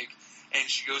stay awake, and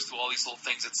she goes through all these little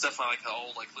things. It's definitely the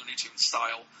old, Looney Tunes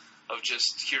style of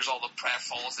just, here's all the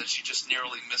pratfalls that she just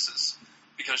narrowly misses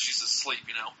because she's asleep,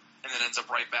 and then ends up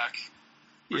right back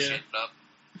where she ended up.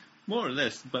 More or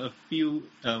less, but a few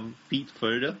feet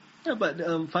further. Yeah, but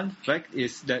fun fact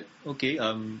is that,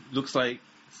 looks like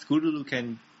Scootaloo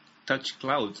can touch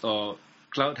clouds, or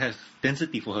cloud has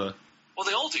density for her. Well,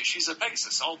 they all do. She's a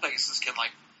Pegasus. All Pegasus can,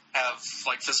 have,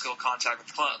 physical contact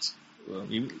with clouds.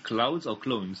 You mean clouds or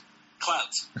clones?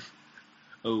 Clouds.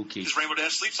 Okay. Because Rainbow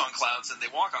Dash sleeps on clouds and they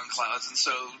walk on clouds, and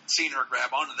so seeing her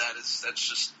grab onto that's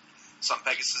just some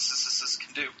Pegasus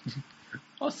can do.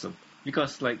 Awesome.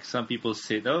 Because, some people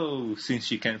said, oh, since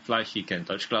she can fly, she can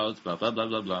touch clouds, blah, blah, blah,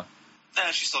 blah, blah.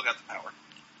 She still got the power.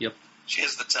 Yep. She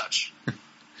has the touch.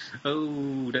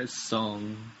 Oh, that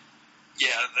song. Yeah,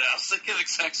 I was thinking the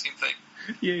exact same thing.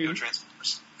 Yeah. Go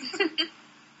Transformers.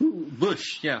 Ooh,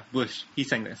 Bush. Yeah, Bush. He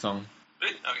sang that song.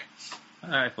 Really? Okay.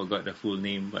 I forgot the full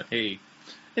name, but hey.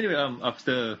 Anyway,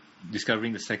 after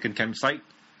discovering the second campsite,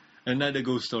 another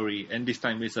ghost story, and this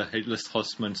time it's a Headless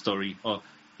Horseman story, or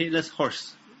Headless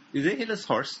Horse. Is it Headless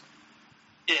Horse?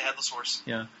 Yeah, Headless Horse.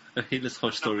 Yeah, a Headless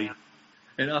Horse story. Man.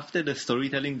 And after the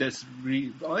storytelling,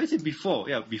 or is it before?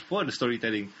 Yeah, before the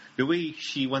storytelling, the way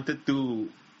she wanted to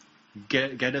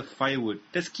gather firewood,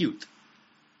 that's cute.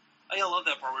 I love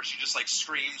that part where she just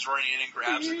screams running in and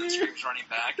grabs it and then screams running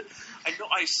back. I know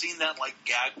I've seen that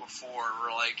gag before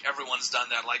where everyone's done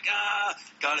that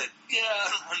got it, yeah,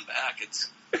 run back. It's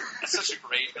such a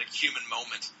great human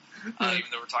moment. Even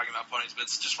though we're talking about ponies, but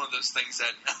it's just one of those things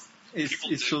that people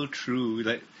do. It's so true.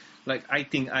 I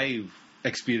think I've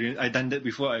done that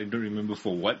before. I don't remember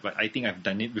for what, but I think I've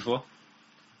done it before.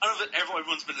 I don't know if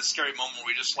everyone's been in a scary moment where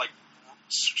we just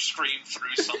scream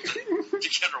through something to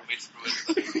get our way through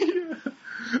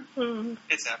it.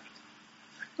 It's happened.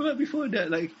 But before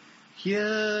that,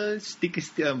 here, stick,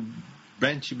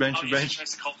 branch. She tries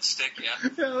to call the stick, yeah.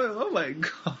 Oh my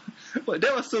god. Well,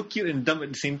 that was so cute and dumb at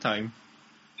the same time.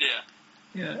 Yeah.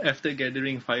 Yeah, after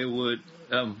gathering firewood,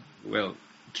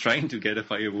 trying to gather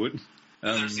firewood.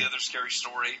 And there's the other scary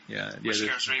story. Yeah. Which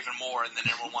scares her even more, and then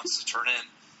everyone wants to turn in.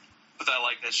 But I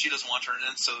like that she doesn't want to turn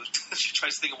in, so she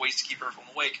tries to think of ways to keep her from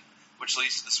awake, which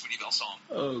leads to the Sweetie Belle song.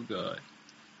 Oh god.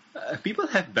 People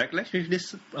have backlash with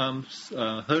this,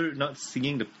 her not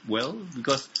singing well,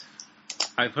 because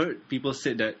I've heard people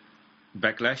say that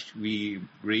backlash, we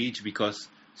rage because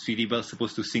Sweetie Belle's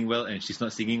supposed to sing well and she's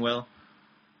not singing well.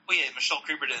 Well, yeah, Michelle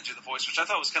Creeper didn't do the voice, which I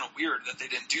thought was kind of weird that they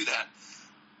didn't do that.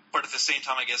 But at the same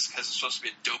time, I guess because it's supposed to be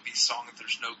a dopey song, if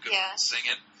there's no good one to sing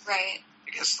it. Right.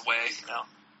 I guess the way,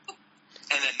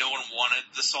 And then no one wanted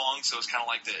the song, so it was kind of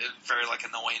the very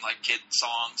annoying kid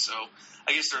song. So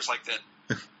I guess there's that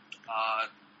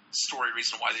story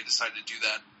reason why they decided to do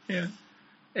that. Yeah.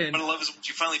 And what I love is when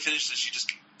she finally finishes, she just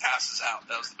passes out.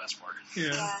 That was the best part.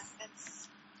 Yeah.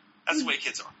 That's the way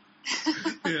kids are.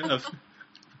 Yeah.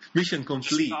 Mission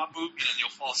complete. Just stop moving and you'll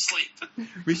fall asleep.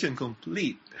 Mission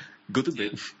complete. Go to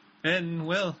bed. And,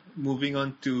 moving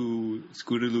on to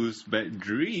Scootaloo's bad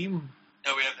dream.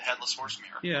 Now we have the Headless Horse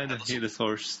mirror. Yeah, the Headless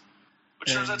Horse.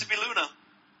 Which turns out to be Luna.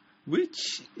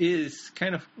 Which is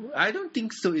kind of... I don't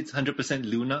think so it's 100%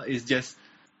 Luna. It's just...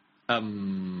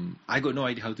 I got no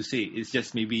idea how to say it. It's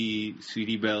just maybe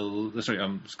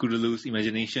Scootaloo's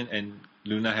imagination, and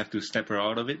Luna have to snap her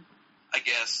out of it. I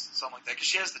guess. Something like that. Because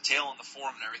she has the tail and the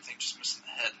form and everything, just missing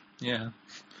the head. Yeah.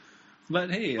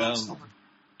 But hey,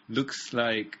 looks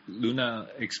like Luna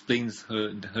explains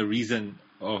her reason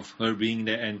of her being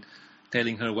there and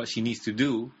telling her what she needs to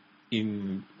do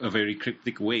in a very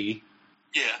cryptic way.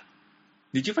 Yeah.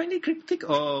 Did you find it cryptic,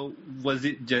 or was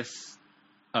it just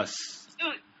us?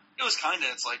 It was kind of,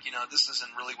 it's this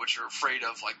isn't really what you're afraid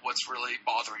of, what's really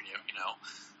bothering you,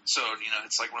 So,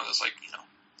 it's one of those,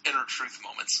 inner truth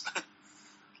moments.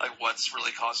 What's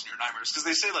really causing your nightmares. Because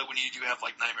they say, when you do have,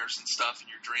 nightmares and stuff in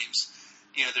your dreams,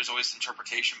 there's always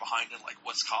interpretation behind it, like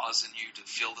what's causing you to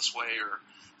feel this way or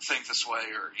think this way,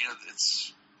 or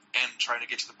and trying to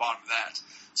get to the bottom of that.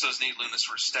 So it's neat Luna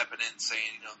sort of stepping in and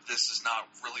saying, this is not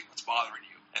really what's bothering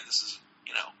you, and this is,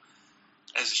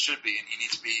 as it should be, and you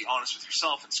need to be honest with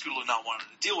yourself. And Scootaloo not wanting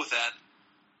to deal with that,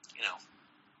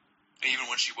 even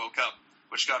when she woke up,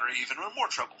 which got her even in more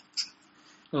trouble.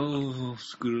 Oh,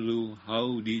 Scootaloo,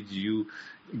 how did you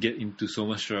get into so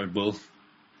much trouble?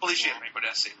 Well, at least she had Rainbow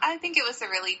Dash save her. I think it was a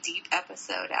really deep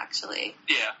episode, actually.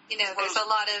 Yeah. There's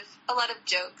a lot of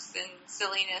jokes and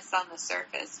silliness on the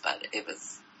surface, but it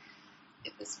was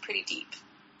pretty deep.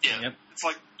 Yeah. Yep. It's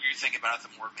like you think about it, the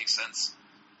more it makes sense.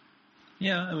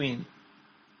 Yeah, I mean,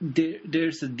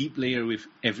 there's a deep layer with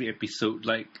every episode.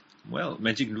 Like,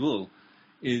 Magic Duel.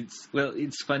 It's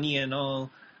funny and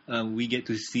all. We get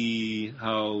to see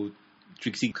how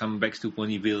Trixie comes back to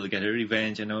Ponyville, get her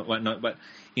revenge and whatnot. But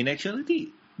in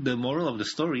actuality, the moral of the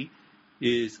story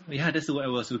is, that's what I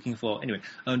was looking for. Anyway,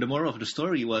 the moral of the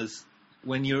story was,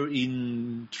 when you're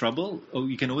in trouble,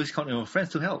 you can always count on your friends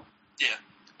to help. Yeah,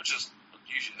 which is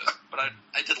usually, but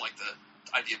I did like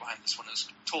the idea behind this one. It was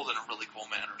told in a really cool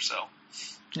manner. So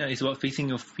yeah, it's about facing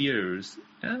your fears.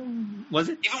 Was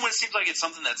it? Even when it seems like it's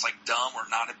something that's like dumb or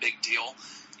not a big deal,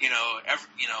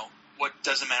 what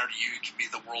doesn't matter to you can be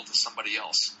the world to somebody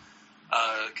else.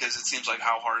 Because it seems like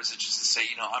how hard is it just to say,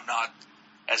 I'm not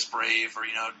as brave, or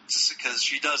because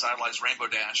she does idolize Rainbow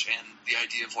Dash, and the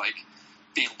idea of like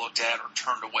being looked at or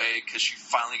turned away because she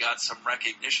finally got some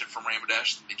recognition from Rainbow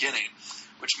Dash at the beginning,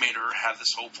 which made her have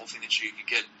this hopeful thing that she could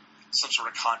get some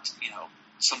sort of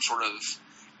some sort of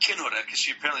kinhood at, because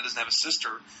she apparently doesn't have a sister.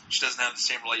 She doesn't have the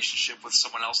same relationship with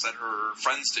someone else that her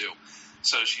friends do.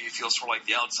 So she feels sort of like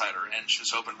the outsider, and she was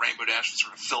hoping Rainbow Dash would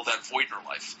sort of fill that void in her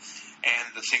life.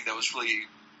 And the thing that was really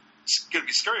going to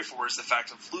be scary for her is the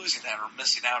fact of losing that, or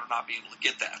missing out, or not being able to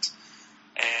get that.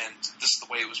 And this is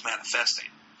the way it was manifesting.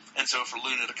 And so for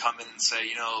Luna to come in and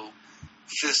say,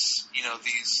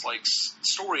 these like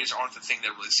stories aren't the thing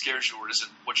that really scares you, or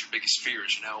isn't what your biggest fear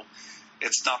is.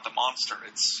 It's not the monster.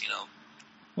 It's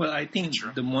Well, I think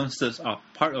the monsters are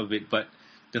part of it, but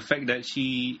the fact that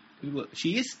she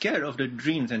is scared of the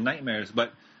dreams and nightmares,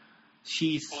 but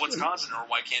she's... Well, what's causing her?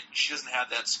 Why can't she doesn't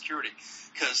have that security?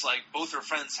 Because like both her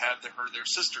friends have their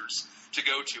sisters to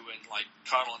go to and like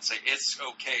cuddle and say it's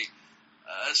okay.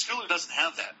 Scootaloo doesn't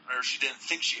have that, or she didn't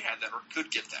think she had that, or could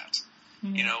get that.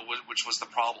 Which was the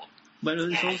problem. But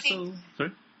it's Yeah, also...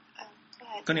 Sorry?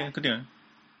 Go ahead. Continue.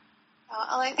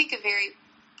 Well, I think a very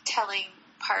telling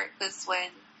part was when,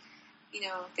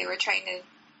 they were trying to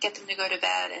get them to go to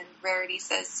bed, and Rarity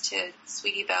says to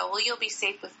Sweetie Belle, well, you'll be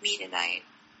safe with me tonight.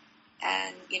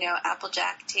 And,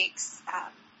 Applejack takes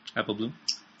Apple Bloom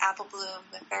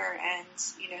with her, and,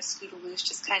 Scootaloo's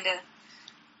just kind of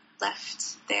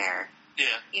left there.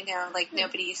 Yeah. Like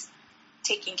nobody's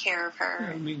taking care of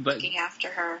her, but looking after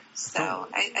her. So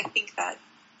I think that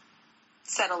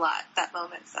said a lot. That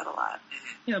moment said a lot.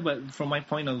 Yeah, but from my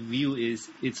point of view,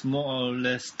 it's more or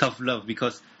less tough love,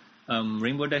 because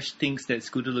Rainbow Dash thinks that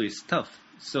Scootaloo is tough,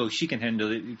 so she can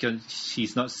handle it because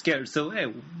she's not scared. So, hey,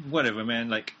 whatever, man.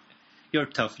 Like, you're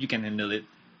tough, you can handle it.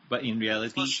 But in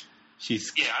reality,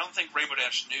 she's... Yeah, I don't think Rainbow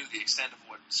Dash knew the extent of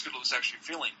what Scootaloo was actually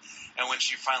feeling. And when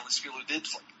Scootaloo did,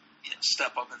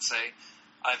 step up and say,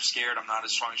 I'm scared, I'm not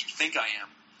as strong as you think I am,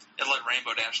 it let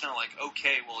Rainbow Dash know, like,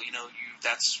 okay, well,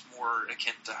 that's more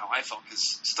akin to how I felt,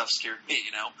 because stuff scared me,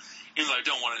 Even though I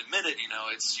don't want to admit it,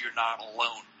 you're not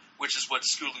alone, which is what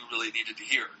Scootaloo really needed to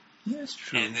hear. That's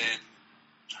true. And then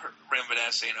Rainbow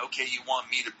Dash saying, okay, you want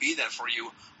me to be that for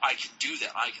you, I can do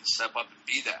that, I can step up and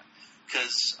be that.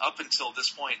 Because up until this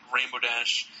point, Rainbow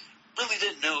Dash really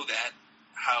didn't know that,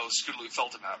 how Scootaloo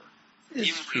felt about her. It's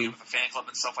Even true. with a fan club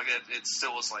and stuff like that, it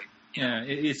still was like... Yeah,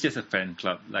 it's just a fan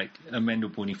club, like a Mando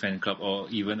Pony fan club, or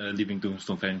even a Living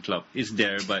Tombstone fan club. It's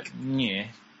there, but yeah.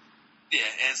 Yeah,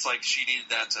 and it's like she needed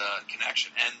that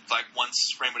connection. And like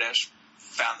once Rainbow Dash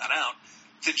found that out,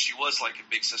 then she was like a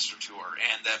big sister to her.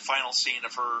 And that final scene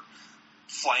of her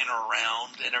flying her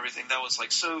around and everything, that was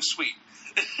like so sweet.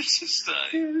 It's just...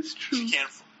 Yeah, that's true. She can't...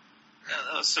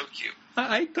 that was so cute.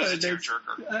 I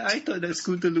thought that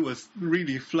Scootaloo was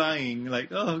really flying. Like,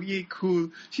 oh, yay,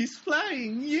 cool. She's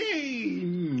flying. Yay.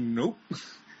 Nope. But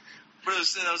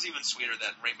that was even sweeter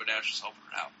that Rainbow Dash was helping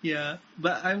her out. Yeah,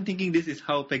 but I'm thinking this is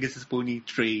how Pegasus Pony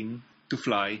train to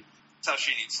fly. That's how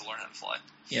she needs to learn how to fly.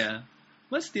 Yeah.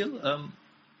 But still, a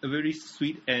very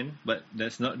sweet end, but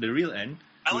that's not the real end.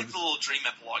 I like the little dream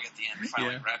epilogue at the end,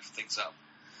 finally wrapping things up.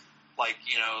 Like,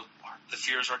 the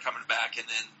fears are coming back, and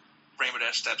then Rainbow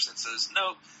Dash steps in and says,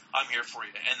 no, I'm here for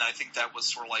you. And I think that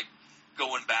was sort of like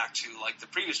going back to like the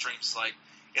previous dreams, like,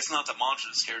 it's not the monster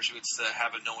that scares you, it's the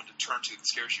having no one to turn to that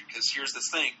scares you. Because here's this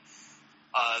thing,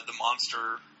 the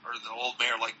monster or the old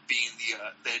mayor being the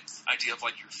idea of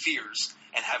your fears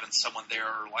and having someone there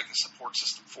or a support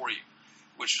system for you,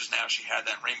 which is now she had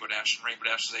that in Rainbow Dash, and Rainbow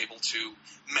Dash is able to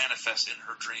manifest in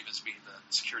her dream as being the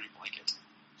security blanket.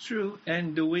 True,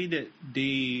 and the way that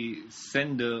they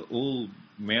send the old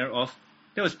mayor off,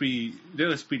 that was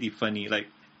pretty funny.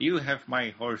 You have my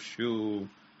horseshoe.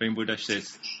 Rainbow Dash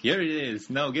says, "Here it is.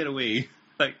 Now get away."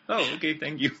 Okay,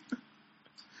 thank you.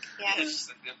 Yeah.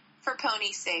 For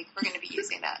Pony's sake, we're going to be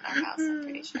using that in our house, I'm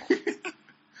pretty sure.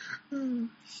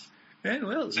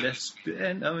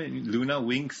 And Luna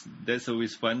winks. That's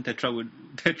always fun.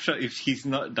 Tetra, if he's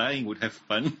not dying, would have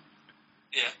fun.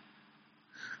 Yeah.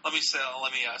 Let me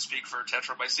speak for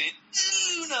Tetra by saying,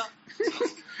 Luna.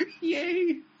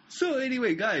 Yay! So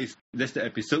anyway, guys, that's the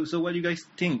episode. So what do you guys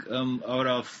think? Out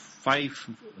of 5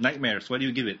 nightmares, what do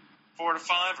you give it? 4 out of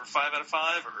 5, or 5 out of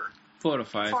 5, or 4 out of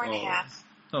 5. 4.5.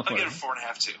 I'll give it a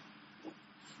 4.5 too.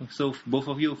 So both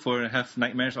of you 4.5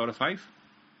 nightmares out of 5?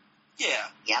 Yeah.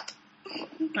 Yep.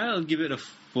 I'll give it a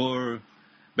 4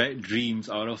 bad dreams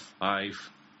out of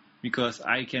 5. Because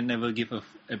I can never give an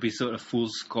episode a full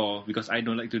score because I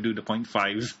don't like to do the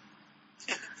 0.5s.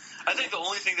 I think the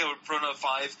only thing that would put on a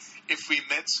 5 if we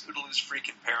met Scootaloo's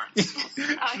freaking parents.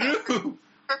 True.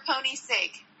 For Pony's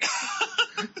sake.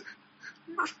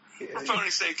 For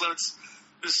Pony's sake, let's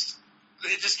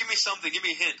just give me something. Give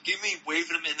me a hint. Give me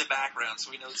waving him in the background so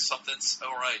we know something's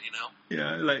all right,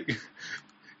 Yeah,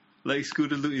 like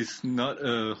Scootaloo is not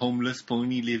a homeless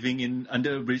pony living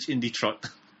under a bridge in Detroit.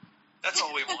 That's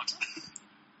all we want.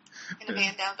 In a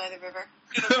van down by the river.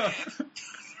 In a van.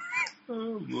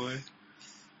 Oh, boy.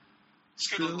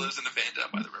 Scootaloo lives in a van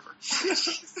down by the river.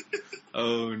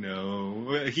 Oh, no.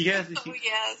 Well, he has... Oh,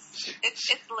 yes. It's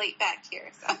late back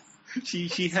here, so...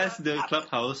 She has the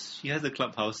clubhouse. She has the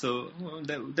clubhouse, so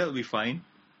that will be fine.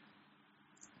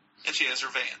 And she has her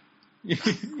van.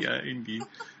 Yeah, indeed.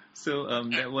 So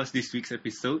that was this week's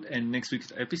episode, and next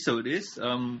week's episode is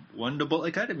Wonderball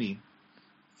Academy.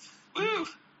 Woo!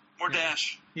 More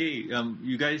Dash. Yay!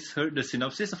 You guys heard the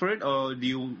synopsis for it, or do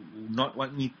you not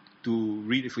want me to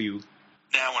read it for you?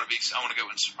 Nah, I want to go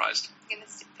in surprised.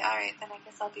 All right, then I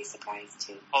guess I'll be surprised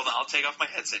too. Hold on, I'll take off my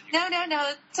headset. No,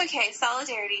 it's okay.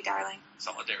 Solidarity, darling.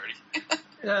 Solidarity.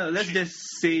 Let's just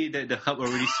say that the hub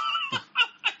already.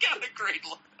 I got a great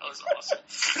look. That was awesome.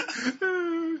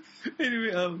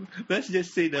 Anyway, let's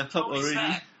just say the hub already.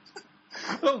 Sad.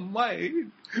 Oh my!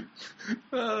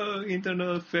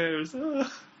 Internal affairs.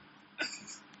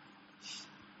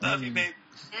 Love you, babe.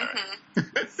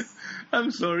 Mm-hmm.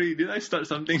 I'm sorry. Did I start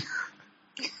something?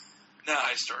 No,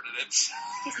 I started it.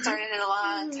 He started it a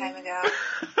long time ago.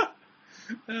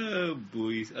 Oh,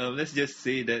 boys. Let's just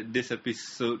say that this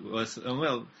episode was,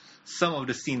 some of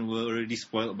the scenes were already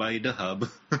spoiled by the hub,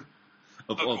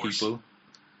 of all course. people.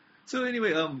 So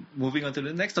anyway, moving on to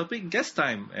the next topic, guest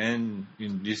time. And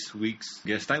in this week's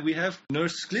guest time, we have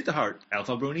Nurse Glitterheart,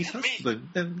 Alpha Brony's husband.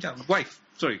 Wife,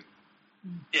 sorry.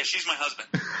 Yeah, she's my husband.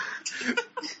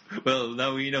 Well,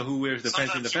 now we know who wears the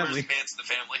pants in the family. Pants in the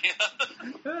family.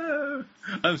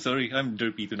 I'm sorry, I'm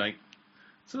derpy tonight.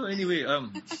 So anyway,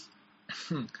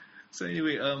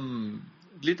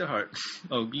 Glitterheart,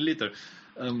 Glitter,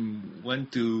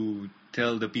 want to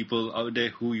tell the people out there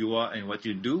who you are and what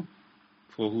you do,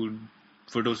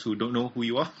 for those who don't know who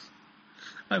you are.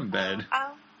 I'm bad.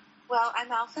 Well,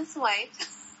 I'm Alpha's wife.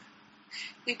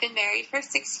 We've been married for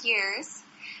 6 years.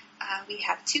 We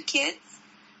have 2 kids,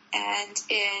 and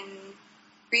in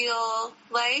real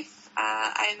life,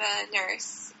 I'm a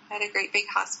nurse at a great big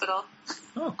hospital.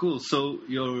 Oh, cool. So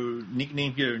your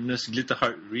nickname here, Nurse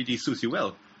Glitterheart, really suits you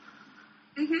well.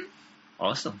 Mm-hmm.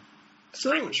 Awesome. That's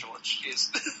pretty much what she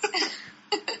is.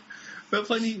 Well,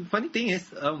 funny thing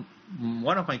is,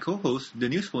 one of my co-hosts, the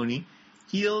News Pony,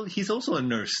 he's also a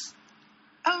nurse.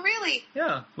 Oh, really?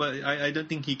 Yeah, well, I don't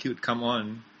think he could come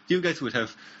on. You guys would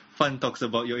have fun talks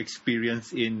about your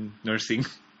experience in nursing.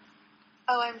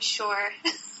 Oh, I'm sure.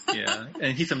 Yeah,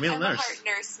 and he's a male nurse. I'm a heart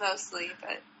nurse mostly,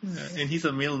 but... Yeah, and he's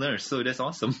a male nurse, so that's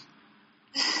awesome.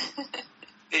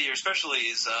 Yeah, your specialty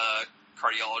is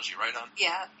cardiology, right, hon?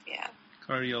 Yeah.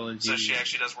 Cardiology. So she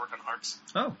actually does work on hearts.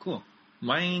 Oh, cool.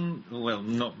 Mine, well,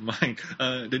 not mine.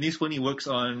 The News Pony works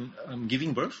on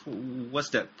giving birth. What's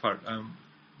that part?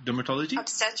 Dermatology?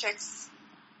 Obstetrics.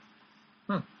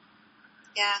 Huh.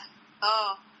 Yeah.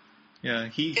 Oh. Yeah,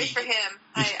 Good for him.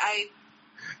 I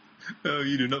Oh,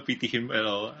 you do not pity him at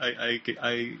all. I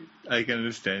can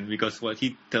understand, because what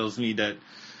he tells me that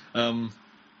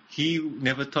he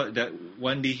never thought that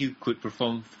one day he could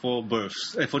perform 40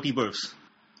 births.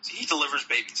 So he delivers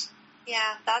babies.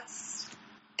 Yeah,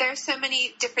 there's so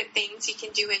many different things you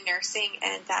can do in nursing,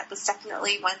 and that was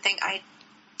definitely one thing I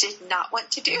did not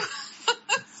want to do.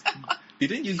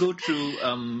 Didn't you go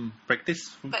through practice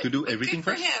to do everything good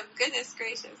for first? him. Goodness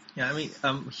gracious. Yeah, I mean,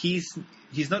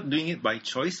 he's not doing it by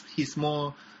choice. He's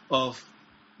more of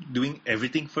doing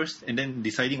everything first and then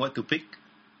deciding what to pick.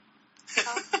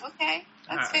 Oh, okay,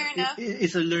 that's fair enough.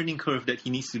 It's a learning curve that he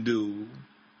needs to do.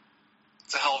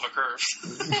 It's a hell of a curve.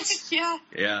 Yeah.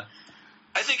 Yeah.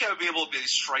 I think I would be able to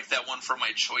strike that one for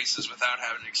my choices without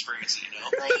having to experience it,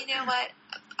 Well, you know what?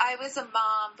 I was a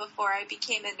mom before I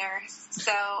became a nurse,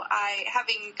 so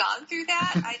having gone through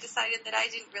that, I decided that I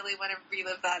didn't really want to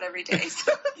relive that every day.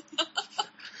 So.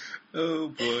 Oh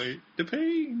boy, the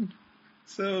pain.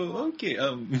 So, okay,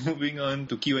 moving on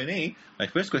to Q&A. My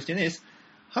first question is,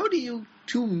 how do you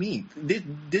two meet?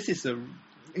 This is a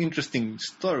interesting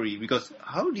story because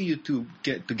how do you two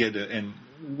get together and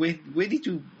where did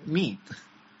you meet?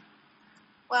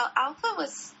 Well, Alpha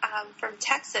was from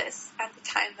Texas at the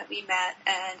time that we met,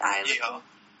 and I lived in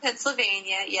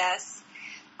Pennsylvania, yes.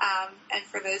 And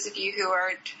for those of you who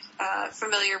are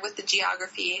familiar with the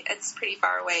geography, it's pretty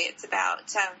far away. It's about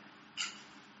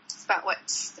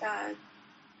what?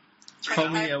 How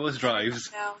many hours drives?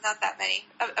 No, not that many.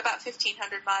 About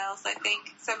 1,500 miles, I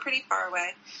think. So pretty far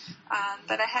away.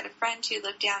 But I had a friend who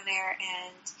lived down there,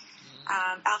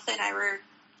 and Alpha and I were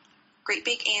great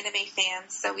big anime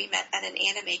fans, so we met at an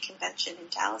anime convention in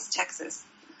Dallas, Texas.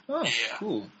 Oh, yeah.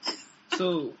 Cool.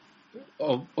 So,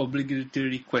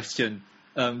 obligatory question.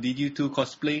 Did you two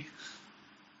cosplay?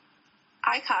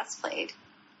 I cosplayed.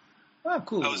 Oh,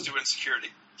 cool. I was doing security.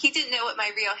 He didn't know what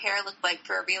my real hair looked like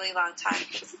for a really long time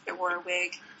because I wore a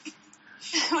wig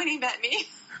when he met me.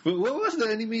 What was the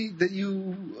anime that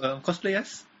you cosplay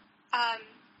as?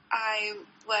 I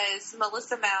was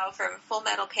Melissa Mao from Full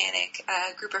Metal Panic.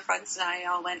 A group of friends and I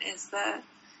all went as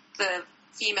the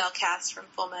female cast from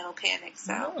Full Metal Panic.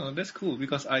 So. Oh, that's cool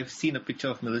because I've seen a picture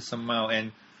of Melissa Mao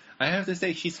and I have to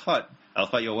say she's hot.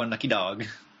 Alpha, you're one lucky dog.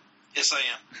 Yes, I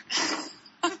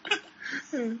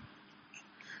am.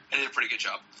 I did a pretty good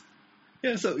job.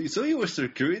 Yeah, so you were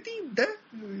security there?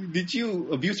 Did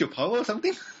you abuse your power or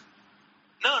something?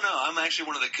 No, I'm actually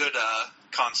one of the good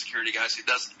con security guys who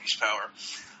doesn't use power.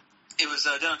 It was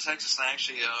down in Texas, and I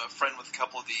actually a friend with a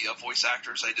couple of the voice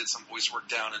actors. I did some voice work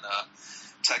down in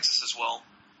Texas as well.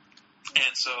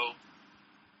 And so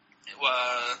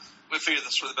we figured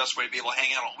this was the best way to be able to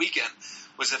hang out on weekend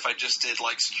was if I just did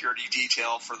like security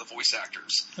detail for the voice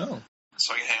actors. Oh.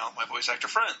 So I could hang out with my voice actor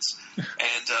friends.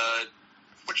 And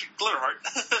Glitterheart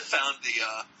found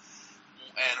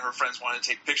and her friends wanted to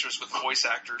take pictures with the voice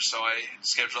actors, so I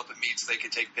scheduled up a meet so they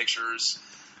could take pictures.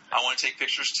 I want to take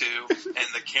pictures too,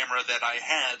 and the camera that I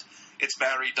had, its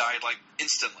battery died like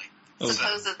instantly. Oh.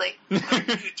 Supposedly.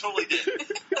 It totally did.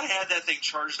 I had that thing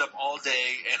charged up all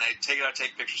day, and I'd take it out,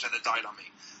 take pictures, and it died on me.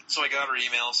 So I got her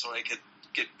email so I could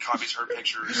get copies of her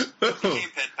pictures. Became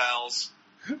pen pals.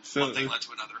 So, one thing led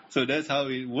to another. So that's how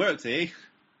it works, eh?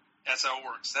 That's how it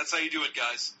works. That's how you do it,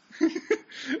 guys.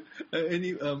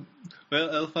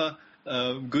 Well, Alpha,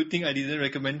 good thing I didn't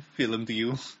recommend film to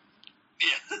you.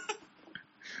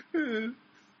 Yeah.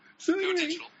 So Go anyway,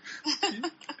 digital.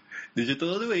 digital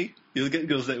all the way. You'll get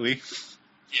girls that way.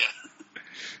 Yeah.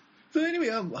 So anyway,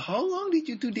 how long did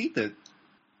you two date? I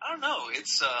don't know.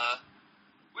 It's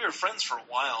we were friends for a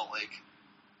while, like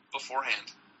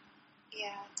beforehand.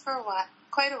 Yeah, for a while,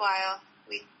 quite a while.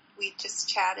 We just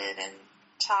chatted and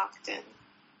talked, and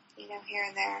here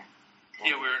and there.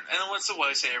 Yeah, and what's the way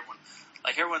I say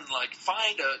everyone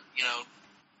find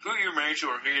who you're married to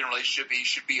or who you're in a relationship be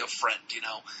should be a friend,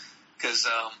 because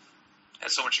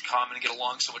has so much in common and get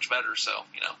along so much better. So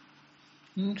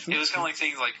it was kind of like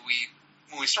things like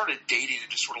when we started dating, it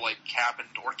just sort of like happened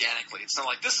organically. It's not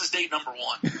like this is date number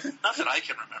one. Not that I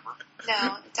can remember.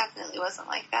 No, it definitely wasn't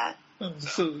like that.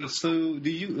 So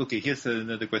do you? Okay, here's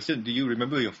another question. Do you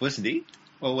remember your first date,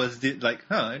 or was it like,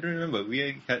 I don't remember.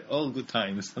 We had all good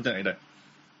times, something like that.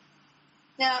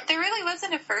 No, there really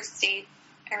wasn't a first date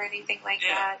or anything like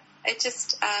that. It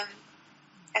just, I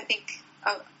think,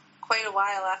 quite a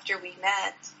while after we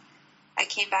met, I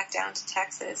came back down to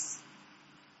Texas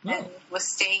and was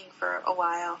staying for a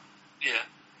while. Yeah.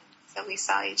 So we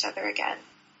saw each other again.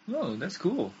 Oh, that's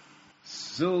cool.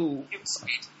 So, It was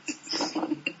sweet.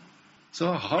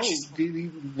 So how did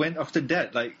you went after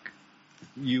that? Like,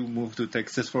 you moved to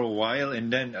Texas for a while,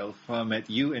 and then Alpha met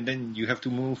you, and then you have to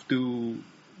move to,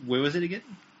 where was it again?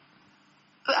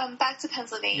 Back to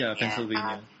Pennsylvania. Yeah,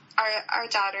 Pennsylvania. Our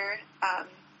daughter,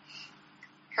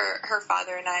 her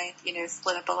father and I,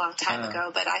 split up a long time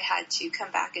ago, but I had to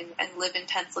come back and live in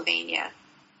Pennsylvania.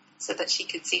 so that she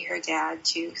could see her dad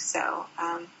too. So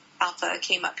Alpha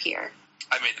came up here.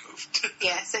 I made the move.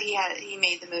 Yeah, so he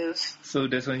made the move. So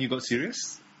that's when you got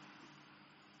serious?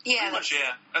 Yeah. Pretty much,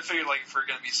 yeah. I figured, like, if we're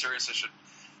going to be serious, I should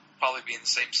probably be in the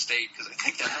same state, because I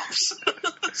think that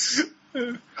helps.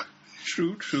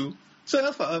 True. So,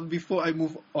 Alpha, before I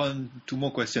move on to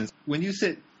more questions, when you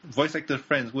said voice actor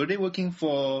friends, were they working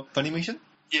for Funimation?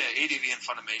 Yeah, ADV and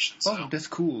Funimation. So. Oh, that's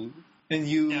cool. And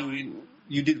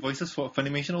you did voices for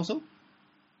Funimation also?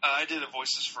 I did the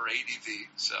voices for ADV,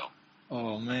 so.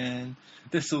 Oh, man.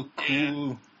 That's so cool.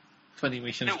 Yeah.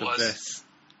 Funimation is the best.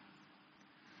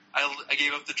 I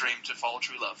gave up the dream to follow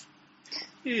true love.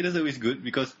 Yeah, that's always good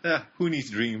because who needs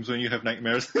dreams when you have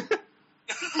nightmares?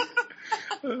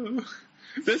 Oh,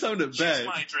 that sounded bad. She's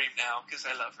my dream now because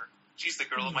I love her. She's the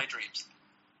girl of my dreams.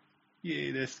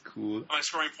 Yeah, that's cool. Am I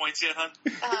scoring points yet, hon?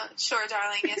 Sure,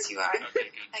 darling. Yes, you are. Okay,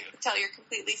 good. I can tell you're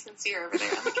completely sincere over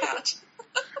there on the couch.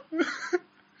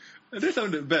 That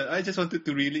sounded bad. I just wanted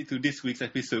to relate to this week's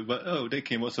episode, but that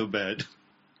came out so bad.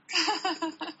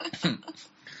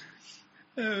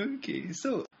 Okay,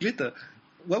 so, Glitter,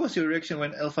 what was your reaction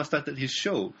when Alpha started his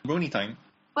show, Brony Time?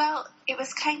 Well, it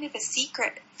was kind of a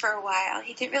secret for a while.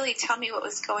 He didn't really tell me what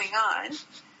was going on.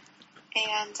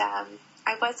 And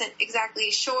I wasn't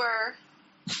exactly sure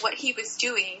what he was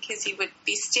doing because he would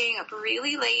be staying up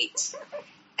really late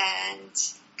and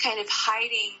kind of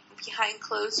hiding behind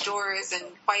closed doors and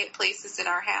quiet places in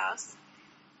our house.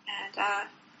 And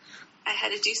I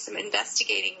had to do some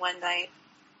investigating one night.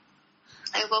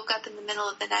 I woke up in the middle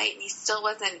of the night and he still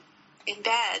wasn't in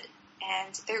bed.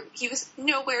 And he was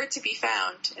nowhere to be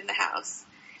found in the house.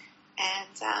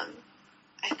 And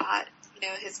I thought,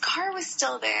 his car was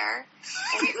still there.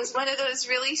 And it was one of those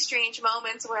really strange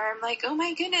moments where I'm like, oh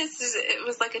my goodness, it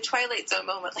was like a Twilight Zone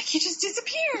moment. Like he just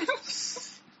disappeared.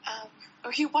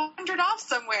 Or he wandered off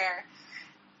somewhere.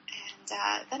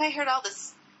 And then I heard all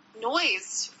this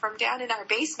noise from down in our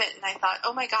basement. And I thought,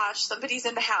 oh my gosh, somebody's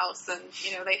in the house. And,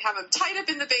 they have him tied up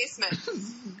in the basement.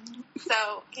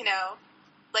 So,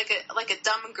 like a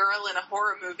dumb girl in a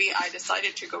horror movie, I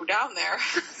decided to go down there.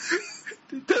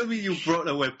 Tell me you brought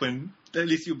a weapon. At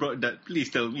least you brought that. Please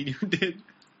tell me you did.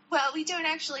 Well, we don't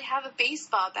actually have a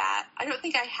baseball bat. I don't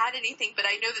think I had anything, but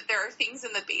I know that there are things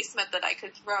in the basement that I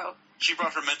could throw. She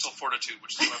brought her mental fortitude,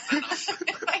 which is more than enough.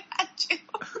 If I had to.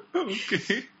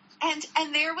 Okay.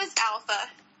 And there was Alpha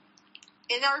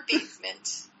in our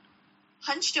basement,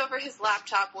 hunched over his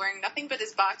laptop, wearing nothing but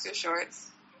his boxer shorts.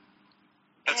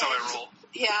 That's how I roll.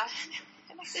 Yeah.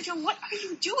 And I said, Joe, what are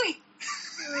you doing?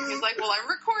 And he's like, well, I'm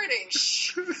recording.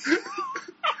 Shh.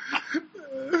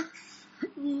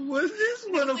 Was this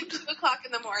It one was of... like 2 o'clock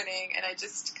in the morning, and I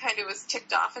just kind of was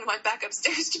ticked off and went back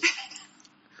upstairs to bed.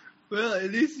 Well,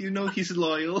 at least he's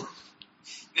loyal.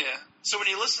 Yeah. So when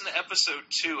you listen to episode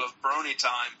 2 of Brony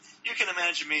Time, you can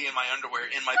imagine me in my underwear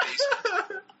in my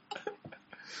basement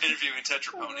interviewing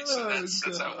Tetra Pony. So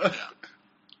that's how it went down.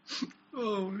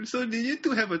 Oh, so did you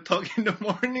two have a talk in the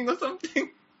morning or something?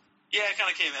 Yeah, it kind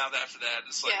of came out after that.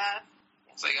 It's like,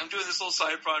 It's like, I'm doing this little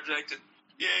side project, and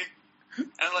yay.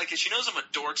 And she knows I'm a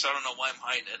dork, so I don't know why I'm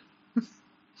hiding it.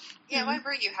 Yeah, why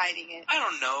were you hiding it? I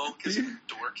don't know, because I'm a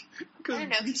dork. I don't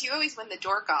know, because you always win the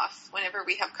dork off whenever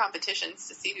we have competitions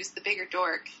to see who's the bigger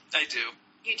dork. I do.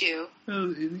 You do.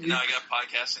 Now I got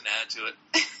podcasting to add to it.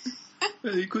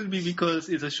 Well, it could be because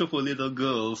it's a show for little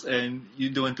girls, and you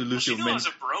don't want to lose your She knows I was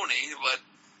a brony, but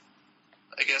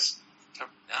I guess, I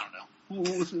don't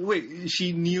know. Wait,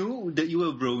 she knew that you were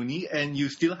a brony, and you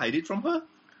still hide it from her?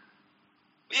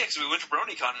 Yeah, because we went to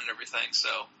BronyCon and everything, so.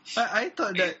 I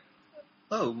thought that...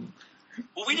 Oh.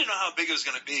 Well, we didn't know how big it was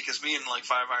going to be, because me and,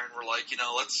 Five Iron were like,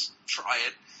 let's try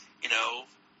it,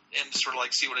 and sort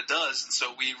of, see what it does. And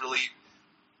so we really,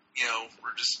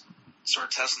 were just sort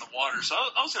of testing the water. So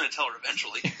I was going to tell her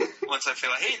eventually, once I feel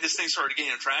like, hey, this thing started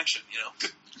gaining traction,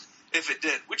 if it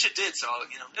did, which it did, so,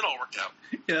 it all worked out.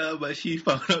 Yeah, but she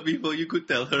found out before you could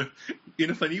tell her in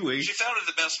a funny way. She found it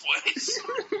the best ways.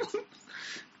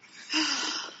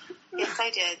 Yes,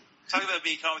 I did. Talking about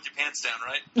being caught with your pants down,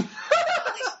 right?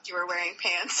 At least you were wearing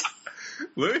pants.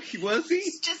 Where was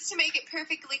he? Just to make it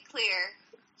perfectly clear,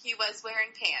 he was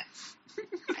wearing pants.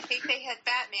 I think they had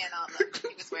Batman on them.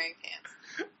 He was wearing pants.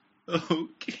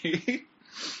 Okay.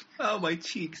 Oh, my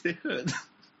cheeks, they hurt.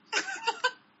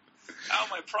 Ow,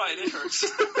 my pride, it hurts.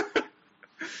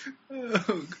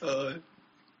 Oh, God.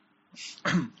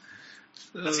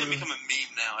 That's going to become a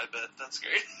meme now, I bet. That's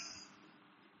great.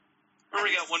 We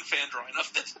already got one fan drawing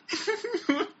of it.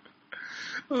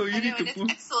 Oh, I know, and it's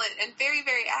excellent and very,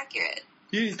 very accurate.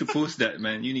 You need to post that,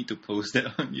 man. You need to post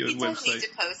that on your website. He does need to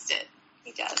post it.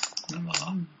 He does.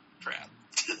 Oh, crap.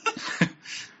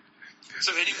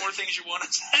 So any more things you want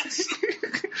to ask?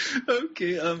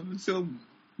 Okay, so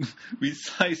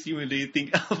besides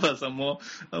humiliating Alpha some more,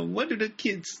 what do the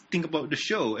kids think about the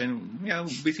show? And yeah,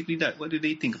 basically that. What do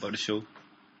they think about the show?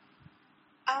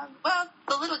 Well,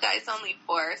 the little guy's only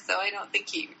 4, so I don't think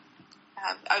he...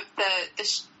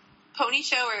 the Pony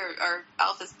Show or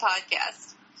Alpha's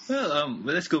podcast? Well,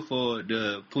 let's go for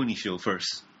the Pony Show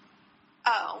first.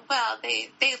 Oh, well, they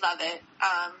love it.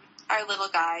 Our little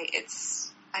guy,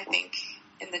 it's, I think,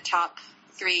 in the top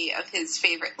 3 of his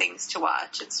favorite things to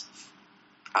watch. It's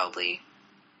probably,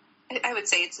 I would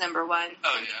say it's number 1.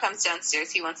 Oh, when yeah. he comes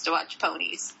downstairs, he wants to watch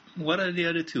ponies. What are the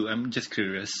other 2? I'm just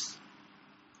curious.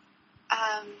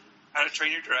 How to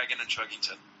Train Your Dragon and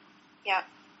Chuggington. Yeah.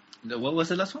 What was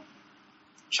the last one?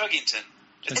 Chuggington.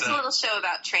 It's a little show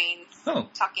about trains. Oh.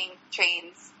 Talking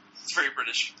trains. It's very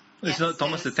British. It's Yes, not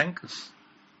Thomas it the is. Tank?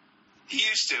 He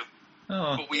used to,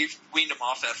 Oh. but we've weaned him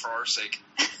off that for our sake.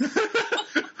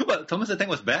 Well, Thomas the Tank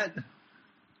was bad.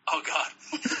 Oh, God.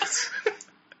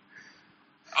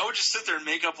 I would just sit there and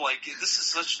make up like, this is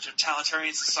such a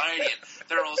totalitarian society, and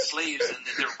they're all slaves, and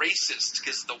they're racist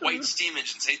because the white steam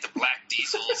engines hate the black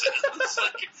diesels. And it's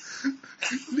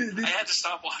like, I had to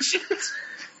stop watching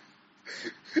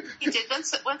it. He did.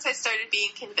 Once I started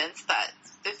being convinced that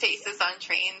the faces on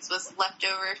trains was left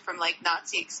over from like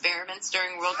Nazi experiments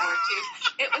during World War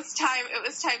II, it was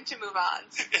time to move on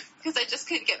because I just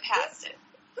couldn't get past it.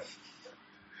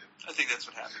 I think that's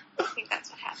what happened. I think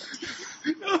that's what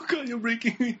happened. Oh God, you're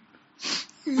breaking me.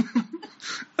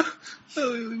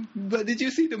 But did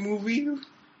you see the movie?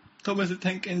 Thomas the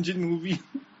Tank Engine movie?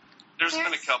 There's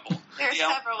been a couple. There's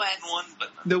The several ones. one, but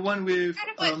The one with... Part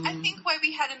of what I think why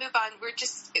we had to move on,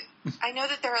 I know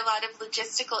that there are a lot of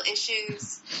logistical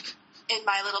issues in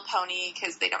My Little Pony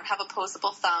because they don't have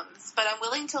opposable thumbs, but I'm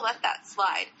willing to let that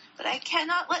slide. But I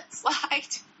cannot let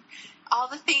slide all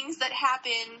the things that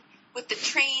happen with the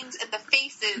trains and the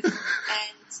faces,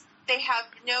 and they have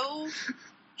no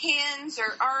hands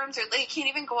or arms, or they can't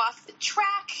even go off the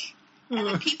track, and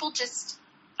the people just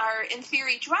are in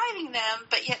theory driving them,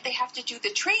 but yet they have to do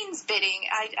the train's bidding.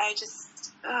 I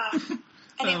just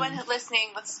anyone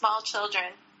listening with small children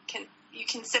can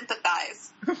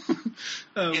sympathize.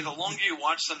 yeah, the longer you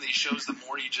watch some of these shows, the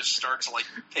more you just start to like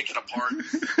pick it apart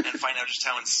and find out just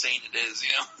how insane it is. You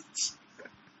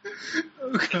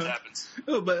know, it happens.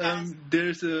 Oh, but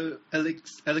there's a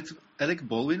Alec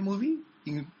Baldwin movie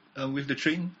with the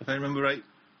train, if I remember right.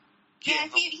 Yeah,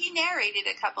 he narrated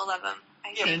a couple of them.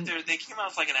 I Yeah, think. but they came out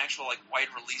with like an actual like wide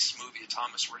release movie of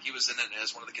Thomas where he was in it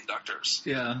as one of the conductors.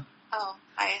 Yeah. Oh,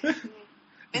 I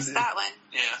missed that one.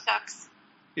 Yeah. Shucks.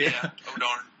 Yeah. Oh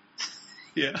darn.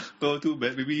 Yeah. Oh, too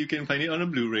bad. Maybe you can find it on a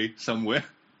Blu-ray somewhere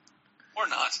Or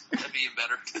not. That'd be even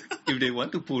better. if they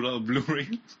want to pull out a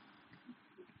Blu-ray.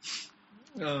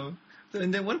 And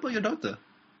then what about your daughter?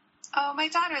 Oh, my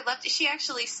daughter loved it. She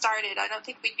actually started. I don't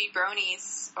think we'd be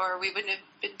bronies, or we wouldn't have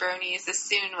been bronies as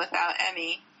soon without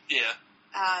Emmy. Yeah.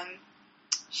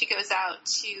 She goes out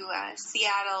to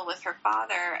Seattle with her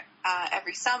father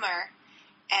every summer,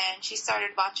 and she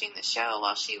started watching the show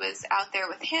while she was out there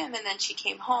with him, and then she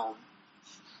came home.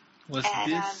 Was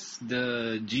this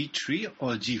the G3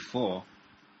 or G4?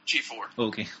 G4.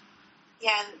 Okay.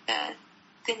 Yeah,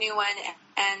 the new one,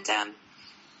 and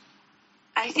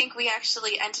I think we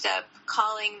actually ended up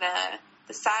calling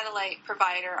the satellite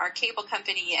provider, our cable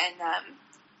company, and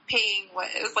paying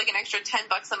it was like an extra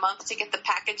 $10 a month to get the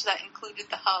package that included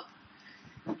the hub.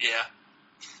 Yeah.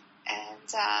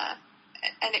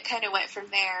 And it kind of went from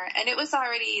there. And it was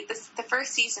already the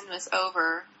first season was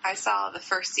over. I saw the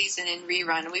first season in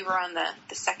rerun. We were on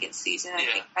the second season. I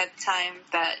think by the time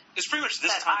that it's pretty much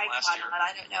this that time I last got year. on.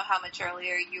 I don't know how much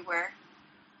earlier you were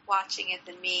watching it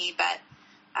than me, but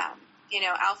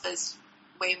Alpha's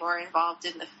way more involved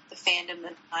in the fandom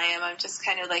than I am. I'm just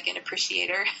kind of like an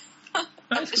appreciator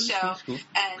of the show. Cool.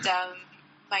 And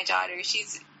my daughter,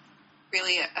 she's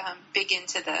really big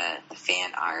into the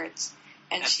fan art,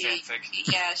 and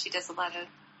fanfic. she does a lot of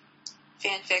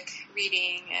fanfic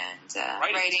reading and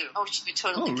Writing too. Oh, she would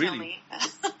totally really? kill me.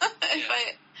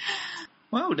 Yeah.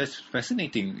 Wow, that's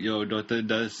fascinating. Your daughter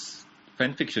does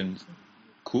fan fiction.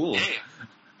 Cool. Yeah.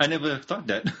 I never thought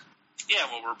that. Yeah,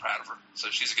 well, we're proud of her. So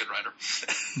she's a good writer.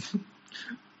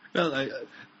 Well,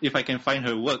 if I can find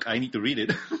her work, I need to read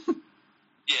it.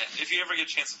 Yeah, if you ever get a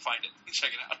chance to find it, check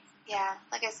it out. Yeah,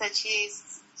 like I said,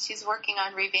 she's working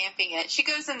on revamping it. She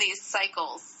goes in these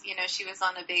cycles. She was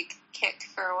on a big kick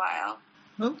for a while.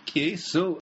 Okay,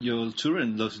 so your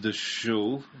children loves the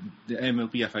show, the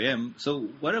MLPFIM. So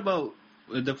what about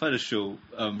the father show,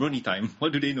 Brony Time?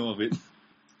 What do they know of it?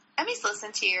 Emmy's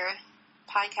listened to your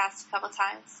podcast a couple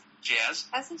times. She has.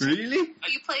 Hasn't she? Really?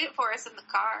 You played it for us in the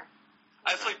car.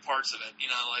 I played parts of it. You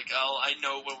know, like I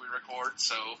know when we record,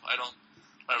 so I don't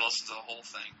let her listen to the whole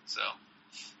thing. So,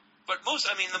 but most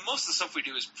of the stuff we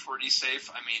do is pretty safe.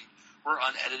 I mean, we're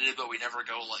unedited, but we never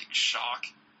go like jock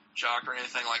or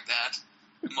anything like that.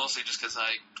 Mostly just because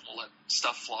I let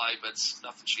stuff fly, but it's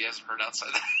nothing she hasn't heard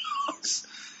outside the house.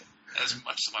 As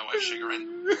much to my wife's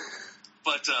chagrin.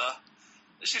 But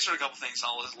she's heard a couple things.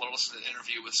 I'll let her listen to an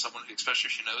interview with someone who, especially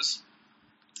if she knows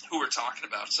who we're talking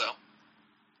about. So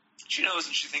she knows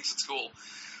and she thinks it's cool.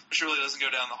 But she really doesn't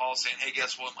go down the hall saying, "Hey,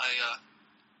 guess what?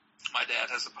 My dad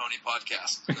has a pony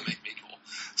podcast." It's gonna make me cool.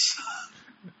 So,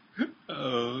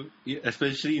 Yeah,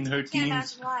 especially in her Can't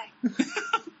teens. imagine why.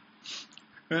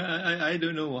 I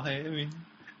don't know why. I mean,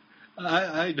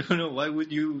 I don't know. Why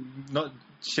would you not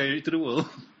share it to the world?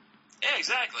 yeah,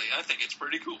 exactly. I think it's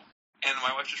pretty cool. And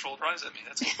my wife just rolled her eyes at me.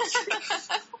 That's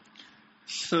cool.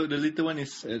 So the little one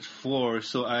is at 4,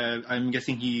 so I'm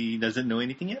guessing he doesn't know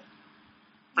anything yet?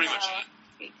 Pretty much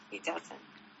it. He doesn't.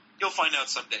 You'll find out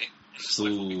someday.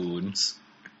 Soon.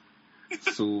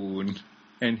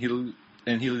 And he'll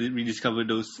rediscover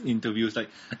those interviews like,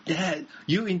 "Dad,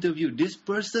 you interviewed this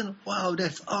person? Wow,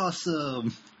 that's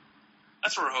awesome."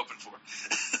 That's what we're hoping for.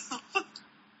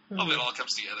 Hopefully it all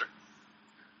comes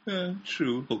together.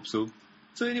 True, hope so.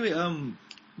 So anyway,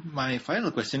 my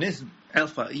final question is,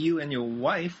 Alpha, you and your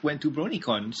wife went to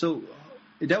BronyCon, so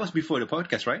that was before the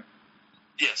podcast, right?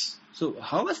 Yes. So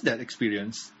how was that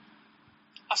experience?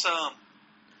 Awesome.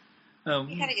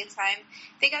 We had a good time.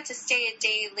 They got to stay a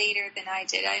day later than I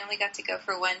did. I only got to go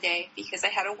for one day because I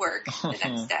had to work the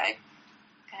next day.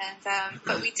 And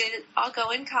but we did all go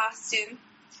in costume.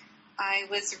 I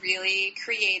was really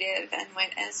creative and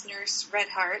went as Nurse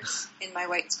Redheart in my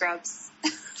white scrubs.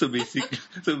 So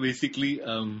basically,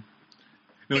 no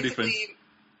difference.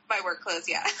 My work clothes,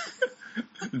 yeah.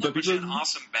 But Which is an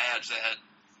awesome badge that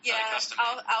yeah, custom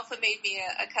Alpha made me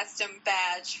a custom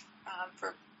badge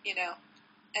for,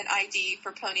 an ID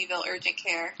for Ponyville Urgent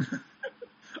Care.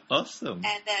 Awesome.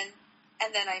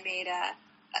 And then I made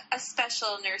a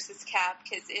special nurse's cap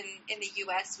because in the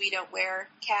U.S. we don't wear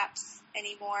caps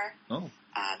anymore.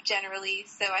 Generally,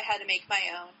 so I had to make my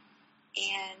own.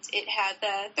 And it had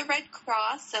the red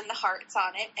cross and the hearts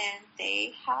on it, and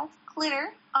they have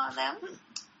glitter on them.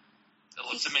 It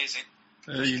looks amazing.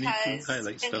 You need to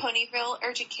highlight in stuff. Ponyville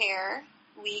Urgent Care,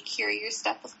 we cure your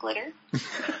stuff with glitter.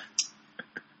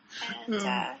 And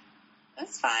it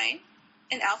was fine.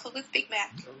 And Alpha was Big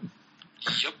Mac.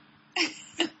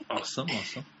 Yep. Awesome.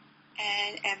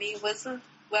 And Emmy was,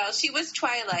 she was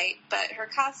Twilight, but her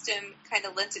costume kind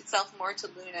of lent itself more to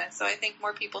Luna, so I think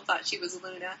more people thought she was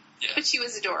Luna. Yeah. But she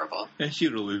was adorable. And she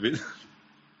rolled with it.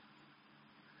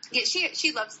 Yeah,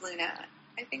 she loves Luna.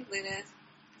 I think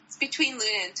it's between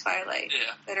Luna and Twilight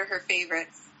that are her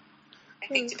favorites. I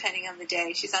think depending on the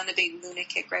day. She's on a big Luna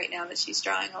kick right now that she's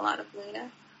drawing a lot of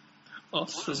Luna.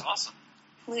 Awesome. Luna's awesome.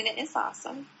 Luna is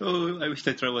awesome. Oh, I wish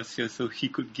Tetra was here so he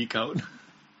could geek out.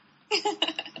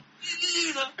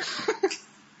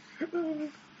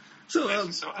 So,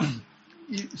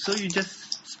 so you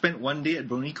just spent one day at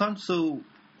BronyCon, so...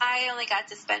 I only got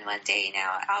to spend one day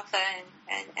now. Alpha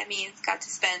and Emmy's got to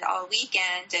spend all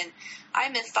weekend, and I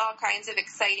missed all kinds of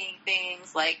exciting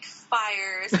things like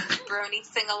fires and brony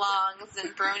sing-alongs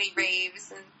and brony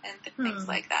raves and things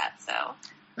like that, so...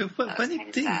 That was kind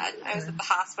of sad. I was at the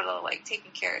hospital,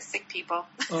 taking care of sick people.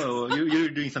 Oh, you're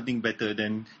doing something better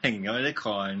than hanging out at a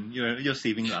con. You're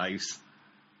saving lives.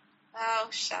 Oh,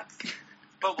 shucks.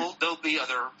 But there'll be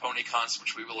other pony cons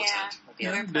which we will attend. There'll be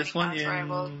other there's pony one cons where I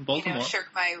will, Baltimore. shirk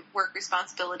my work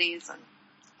responsibilities and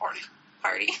party.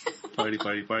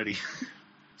 Party.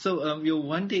 So, your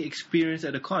one-day experience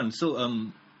at a con. So,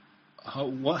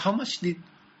 how much did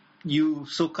you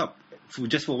soak up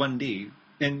just for one day?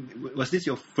 And was this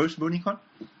your first BronyCon?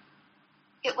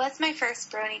 It was my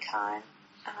first BronyCon.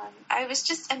 I was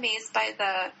just amazed by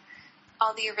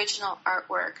all the original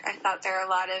artwork. I thought there are a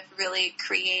lot of really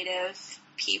creative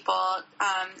people,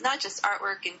 not just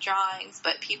artwork and drawings,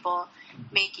 but people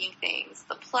making things,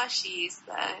 the plushies,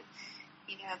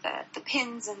 the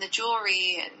pins and the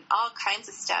jewelry and all kinds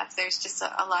of stuff. There's just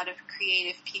a lot of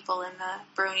creative people in the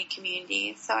Brony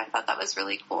community, so I thought that was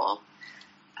really cool.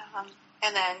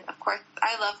 And then, of course,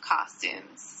 I love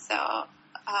costumes, so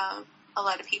a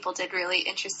lot of people did really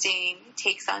interesting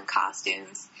takes on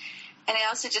costumes. And I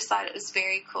also just thought it was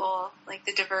very cool,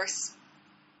 the diverse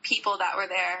people that were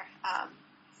there,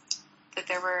 that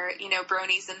there were,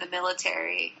 bronies in the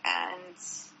military and,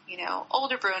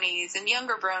 older bronies and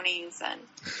younger bronies and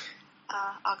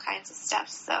all kinds of stuff.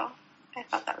 So I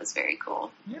thought that was very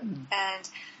cool. Yeah. And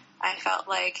I felt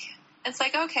like it's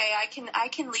like, okay, I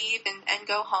can leave and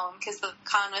go home because the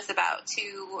con was about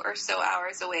 2 or so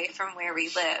hours away from where we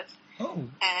live. Oh.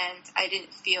 And I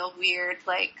didn't feel weird,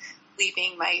 like,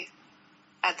 leaving my,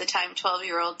 at the time,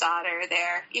 12-year-old daughter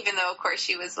there, even though, of course,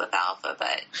 she was with Alpha,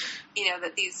 but,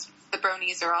 that the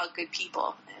bronies are all good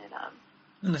people. And,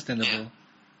 Understandable. Yeah.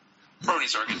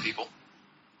 Bronies are good people.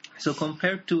 So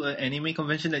compared to an anime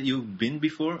convention that you've been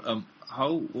before,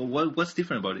 what's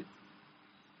different about it?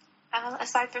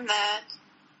 Aside from the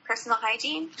personal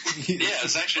hygiene. Yeah,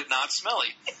 it's actually not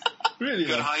smelly. Really?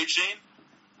 Good hygiene.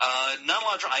 Not a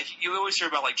lot of drama. You always hear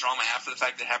about, like, drama after the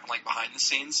fact that happened, like, behind the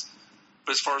scenes.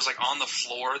 But as far as, like, on the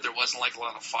floor, there wasn't, like, a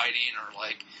lot of fighting or,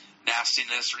 like,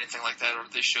 nastiness or anything like that, or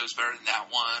this show's better than that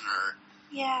one, or...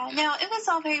 Yeah, no, it was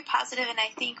all very positive, and I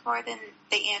think more than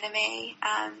the anime.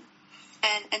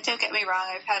 And don't get me wrong,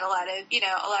 I've had a lot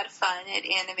of fun at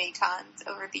anime cons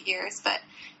over the years, but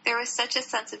there was such a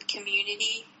sense of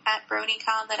community at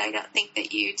BronyCon that I don't think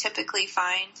that you typically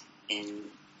find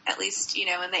in, at least, in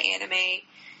the anime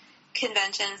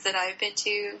conventions that I've been to.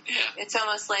 Yeah. It's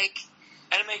almost like...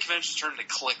 Anime conventions turn into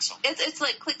cliques. It's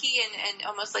like cliquey and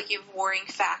almost like you have warring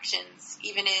factions,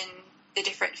 even in the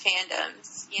different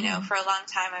fandoms. For a long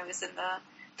time I was in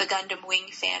the Gundam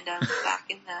Wing fandom back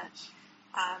in the...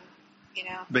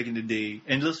 Back in the day.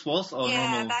 Endless Waltz or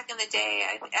yeah, normal? back in the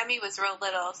day. Emmy was real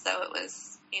little, so it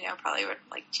was, probably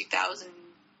like 2001,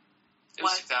 It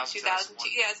was 2002,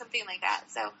 yeah, something like that.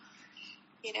 So,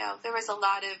 there was a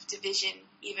lot of division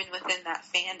even within that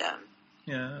fandom.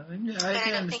 Yeah, But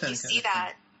I don't think you see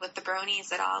that with the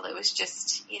bronies at all. It was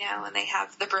just, and they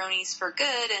have the bronies for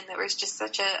good, and there was just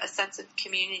such a sense of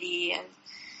community, and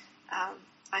I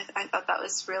thought that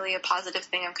was really a positive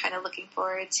thing. I'm kind of looking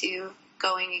forward to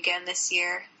going again this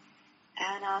year,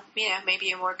 and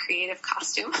maybe a more creative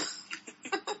costume.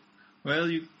 Well,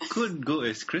 you could go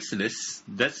as Chrysalis.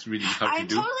 That's really hard I'm to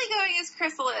do. totally going as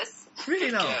Chrysalis.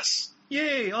 Really now? Yes.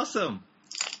 Yay, awesome.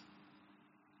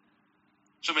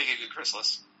 She'll make a good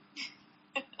Chrysalis.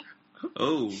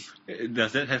 Oh,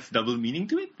 does that have double meaning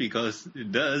to it? Because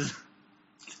it does.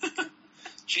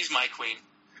 She's my queen.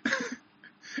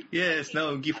 Yes,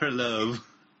 now give her love.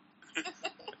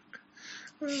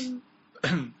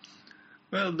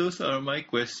 Well, those are my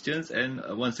questions, and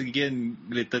once again,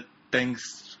 Glitter,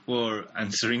 thanks for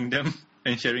answering them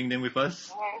and sharing them with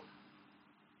us.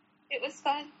 It was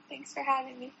fun. Thanks for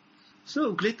having me.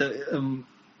 So, Glitter,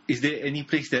 is there any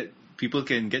place that people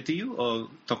can get to you or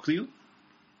talk to you?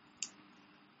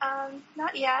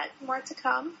 Not yet. More to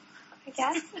come, I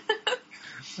guess.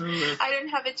 I don't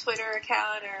have a Twitter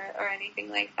account or anything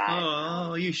like that.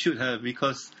 Oh, you should have,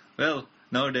 because, well,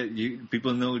 now that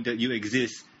people know that you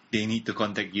exist, they need to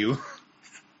contact you.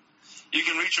 You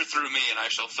can reach her through me, and I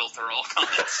shall filter all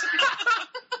comments.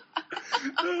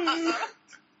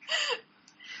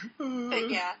 But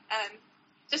yeah,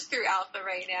 just through Alpha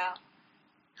right now.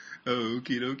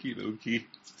 Okie dokie.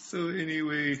 So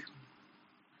anyway,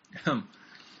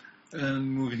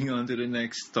 moving on to the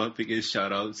next topic is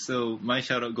shout-out. So my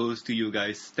shout-out goes to you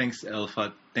guys. Thanks,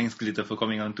 Alpha. Thanks, Glitter, for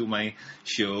coming on to my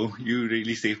show. You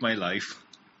really saved my life.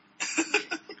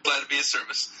 Glad to be of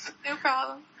service. No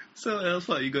problem. So,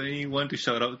 Alpha, you got anyone to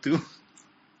shout out to?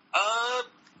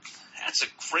 That's a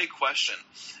great question.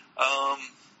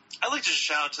 I'd like to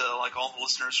shout out to all the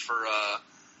listeners for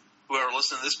who are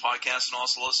listening to this podcast and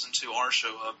also listen to our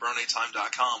show,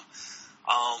 BroneTime.com.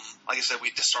 Like I said,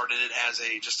 we just started it as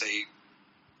just a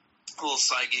little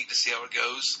side gig to see how it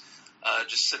goes.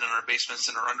 Just sitting in our basements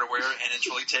in our underwear, and it's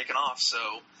really taken off.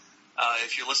 So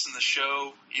if you listen to the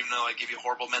show, even though I give you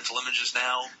horrible mental images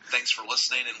now, thanks for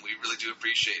listening, and we really do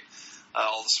appreciate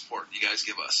all the support you guys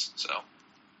give us. So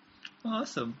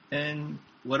awesome. And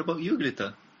what about you,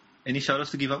 Glitter? Any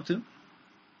shout-outs to give out to?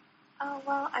 Oh,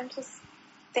 well, I'm just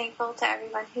thankful to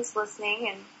everyone who's listening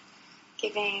and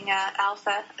giving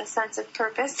Alpha a sense of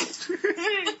purpose.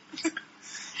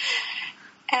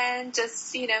 And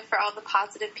just, for all the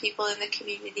positive people in the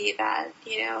community that,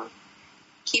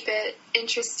 keep it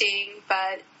interesting,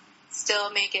 but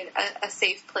still make it a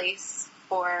safe place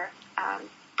for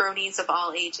bronies of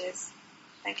all ages,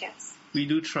 I guess. We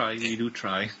do try.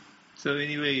 So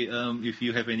anyway, if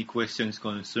you have any questions,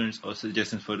 concerns, or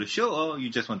suggestions for the show, or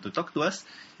you just want to talk to us,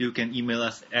 you can email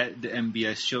us at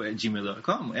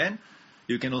thembsshow@gmail.com, and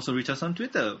you can also reach us on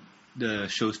Twitter. The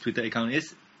show's Twitter account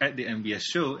is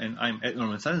 @thembsshow, and I'm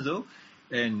 @Norman Sanzo,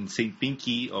 and Saint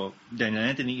Pinky or Daniel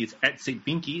Anthony is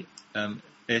 @SaintPinky,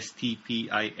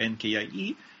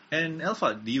 STPINKIE. And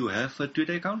Alpha, do you have a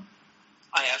Twitter account?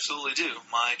 I absolutely do.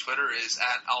 My Twitter is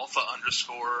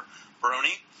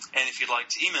 @alpha_brony. And if you'd like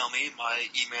to email me, my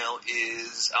email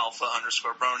is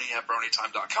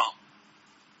alpha_brony@bronytime.com.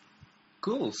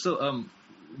 Cool. So,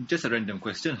 just a random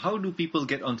question. How do people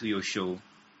get onto your show?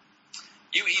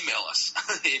 You email us.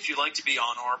 If you'd like to be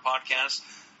on our podcast,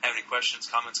 have any questions,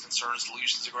 comments, concerns,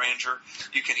 delusions of grandeur,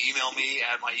 you can email me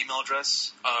at my email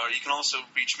address. You can also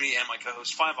reach me and my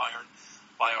co-host 5Iron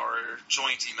by our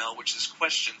joint email, which is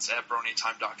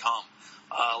questions@bronytime.com.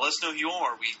 Let us know who you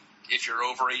are. If you're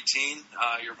over 18,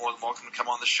 you're more than welcome to come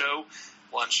on the show.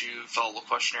 Why don't you fill out a little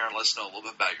questionnaire and let us know a little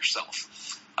bit about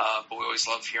yourself. But we always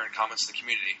love hearing comments in the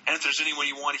community. And if there's anyone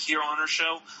you want to hear on our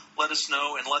show, let us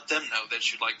know and let them know that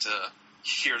you'd like to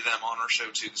hear them on our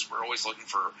show too, because we're always looking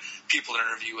for people to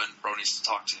interview and bronies to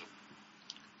talk to.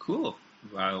 Cool.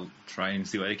 I'll try and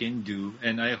see what I can do.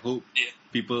 And I hope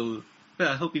people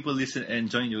listen and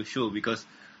join your show, because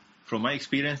from my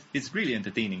experience, it's really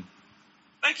entertaining.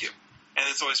 Thank you. And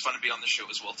it's always fun to be on the show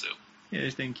as well too.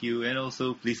 Yes, thank you. And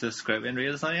also, please subscribe and rate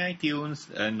us on iTunes,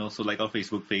 and also like our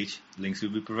Facebook page. Links will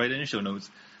be provided in the show notes.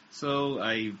 So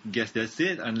I guess that's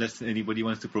it, unless anybody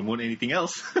wants to promote anything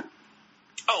else.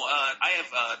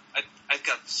 I've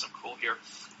got some cool here.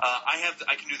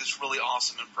 I can do this really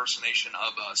awesome impersonation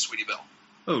of Sweetie Belle.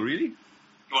 Oh, really? You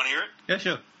want to hear it? Yeah,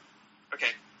 sure.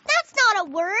 Okay. That's not a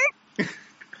word.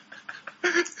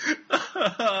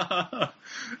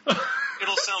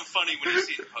 It'll sound funny when you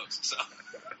see it in post. So.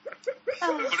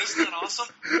 But isn't that awesome?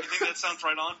 You think that sounds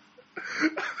right on?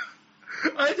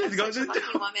 I just got Such a the lucky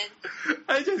joke. woman.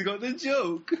 I just got the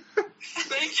joke.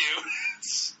 Thank you.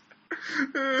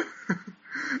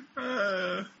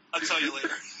 I'll tell you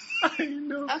later. I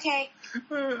know. Okay.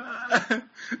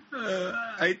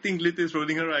 I think Lit is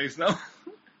rolling her eyes now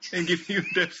and giving you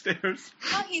death stares.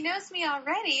 Oh, he knows me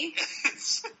already.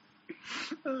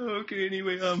 Okay,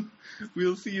 anyway,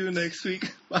 we'll see you next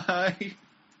week. Bye.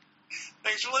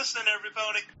 Thanks for listening,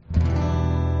 everybody.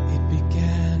 It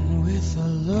began with a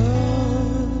look,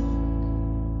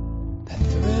 that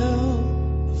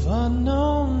thrill of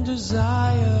unknown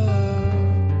desire.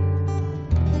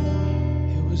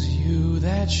 It was you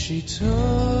that she took,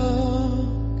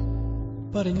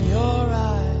 but in your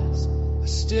eyes I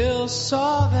still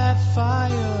saw that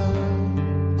fire.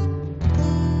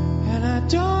 And I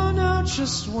don't know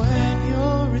just when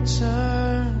you'll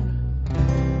return,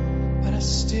 but I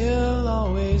still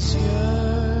always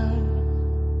yearn.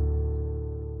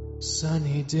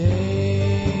 Sunny days,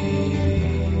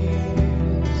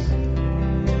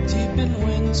 deep in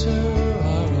winter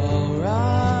are alright,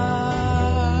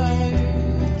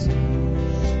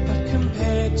 but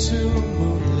compared to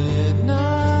moonlit night,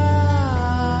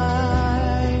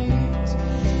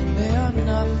 they are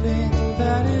nothing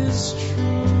that is true.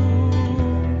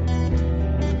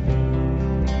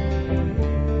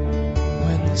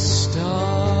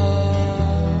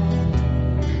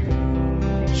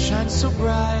 So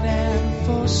bright and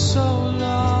for so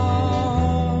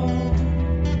long,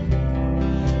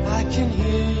 I can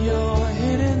hear your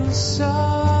hidden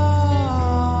song,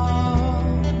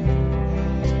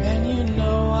 and you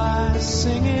know I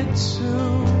sing it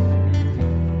too.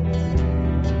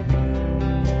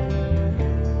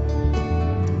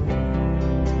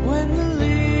 When the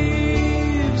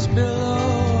leaves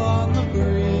billow on the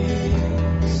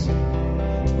breeze,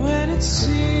 when it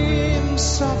seems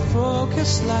so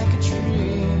focused like a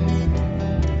tree,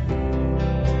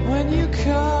 when you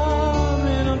come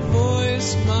in a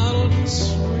voice muddled and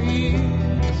sweet,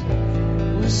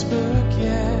 whisper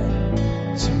again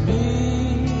to me,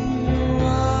 you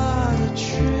are the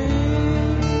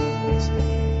trees,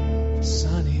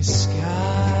 sunny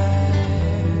skies,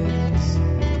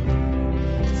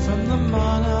 from the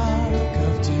monarch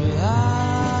of delight,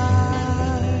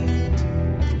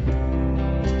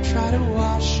 try to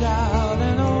wash out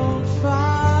an old fight,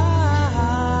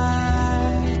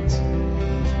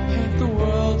 paint the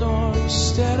world orange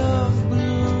instead of blue.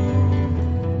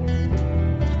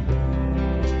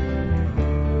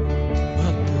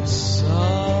 But the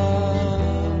sun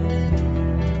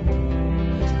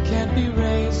can't be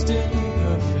raised in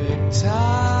perfect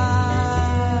time.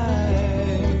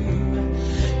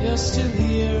 You're still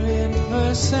here in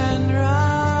verse and rhyme.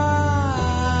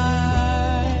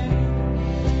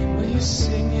 Will you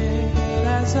sing it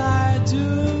as I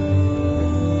do?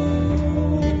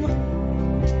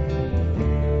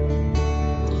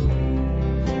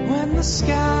 When the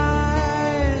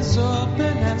skies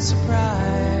open and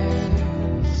surprise,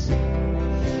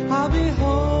 I'll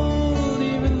behold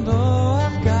even though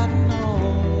I've gotten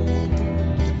old.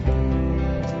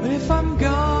 But if I'm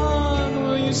gone,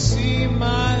 will you see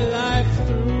my life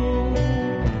through?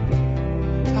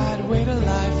 I'd wait a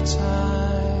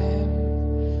lifetime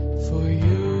for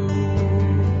you.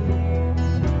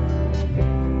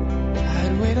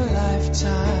 I'd wait a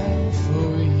lifetime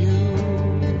for you.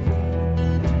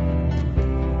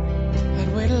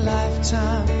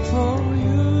 lifetime for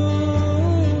you.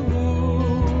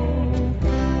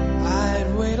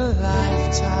 I'd wait a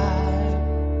lifetime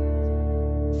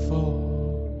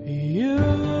for you.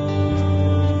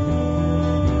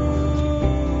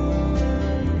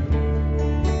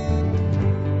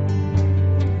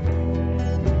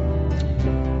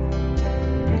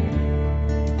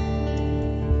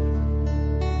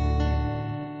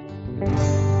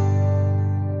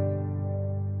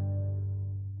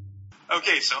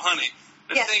 Okay, so honey,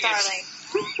 the Yes, thing darling.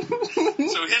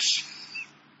 is, so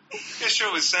his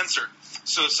show is censored.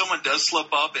 So if someone does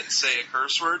slip up and say a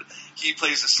curse word, he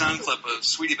plays a sound clip of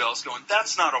Sweetie Belle's going,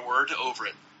 "That's not a word," over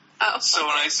it. Oh. So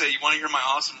when I say, "You want to hear my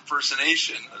awesome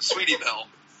impersonation of Sweetie Belle,"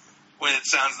 when it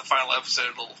sounds in the final episode,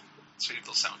 it'll Sweetie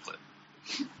Belle sound clip.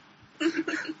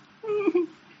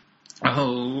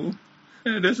 Oh,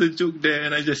 there's a joke there,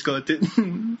 and I just got it.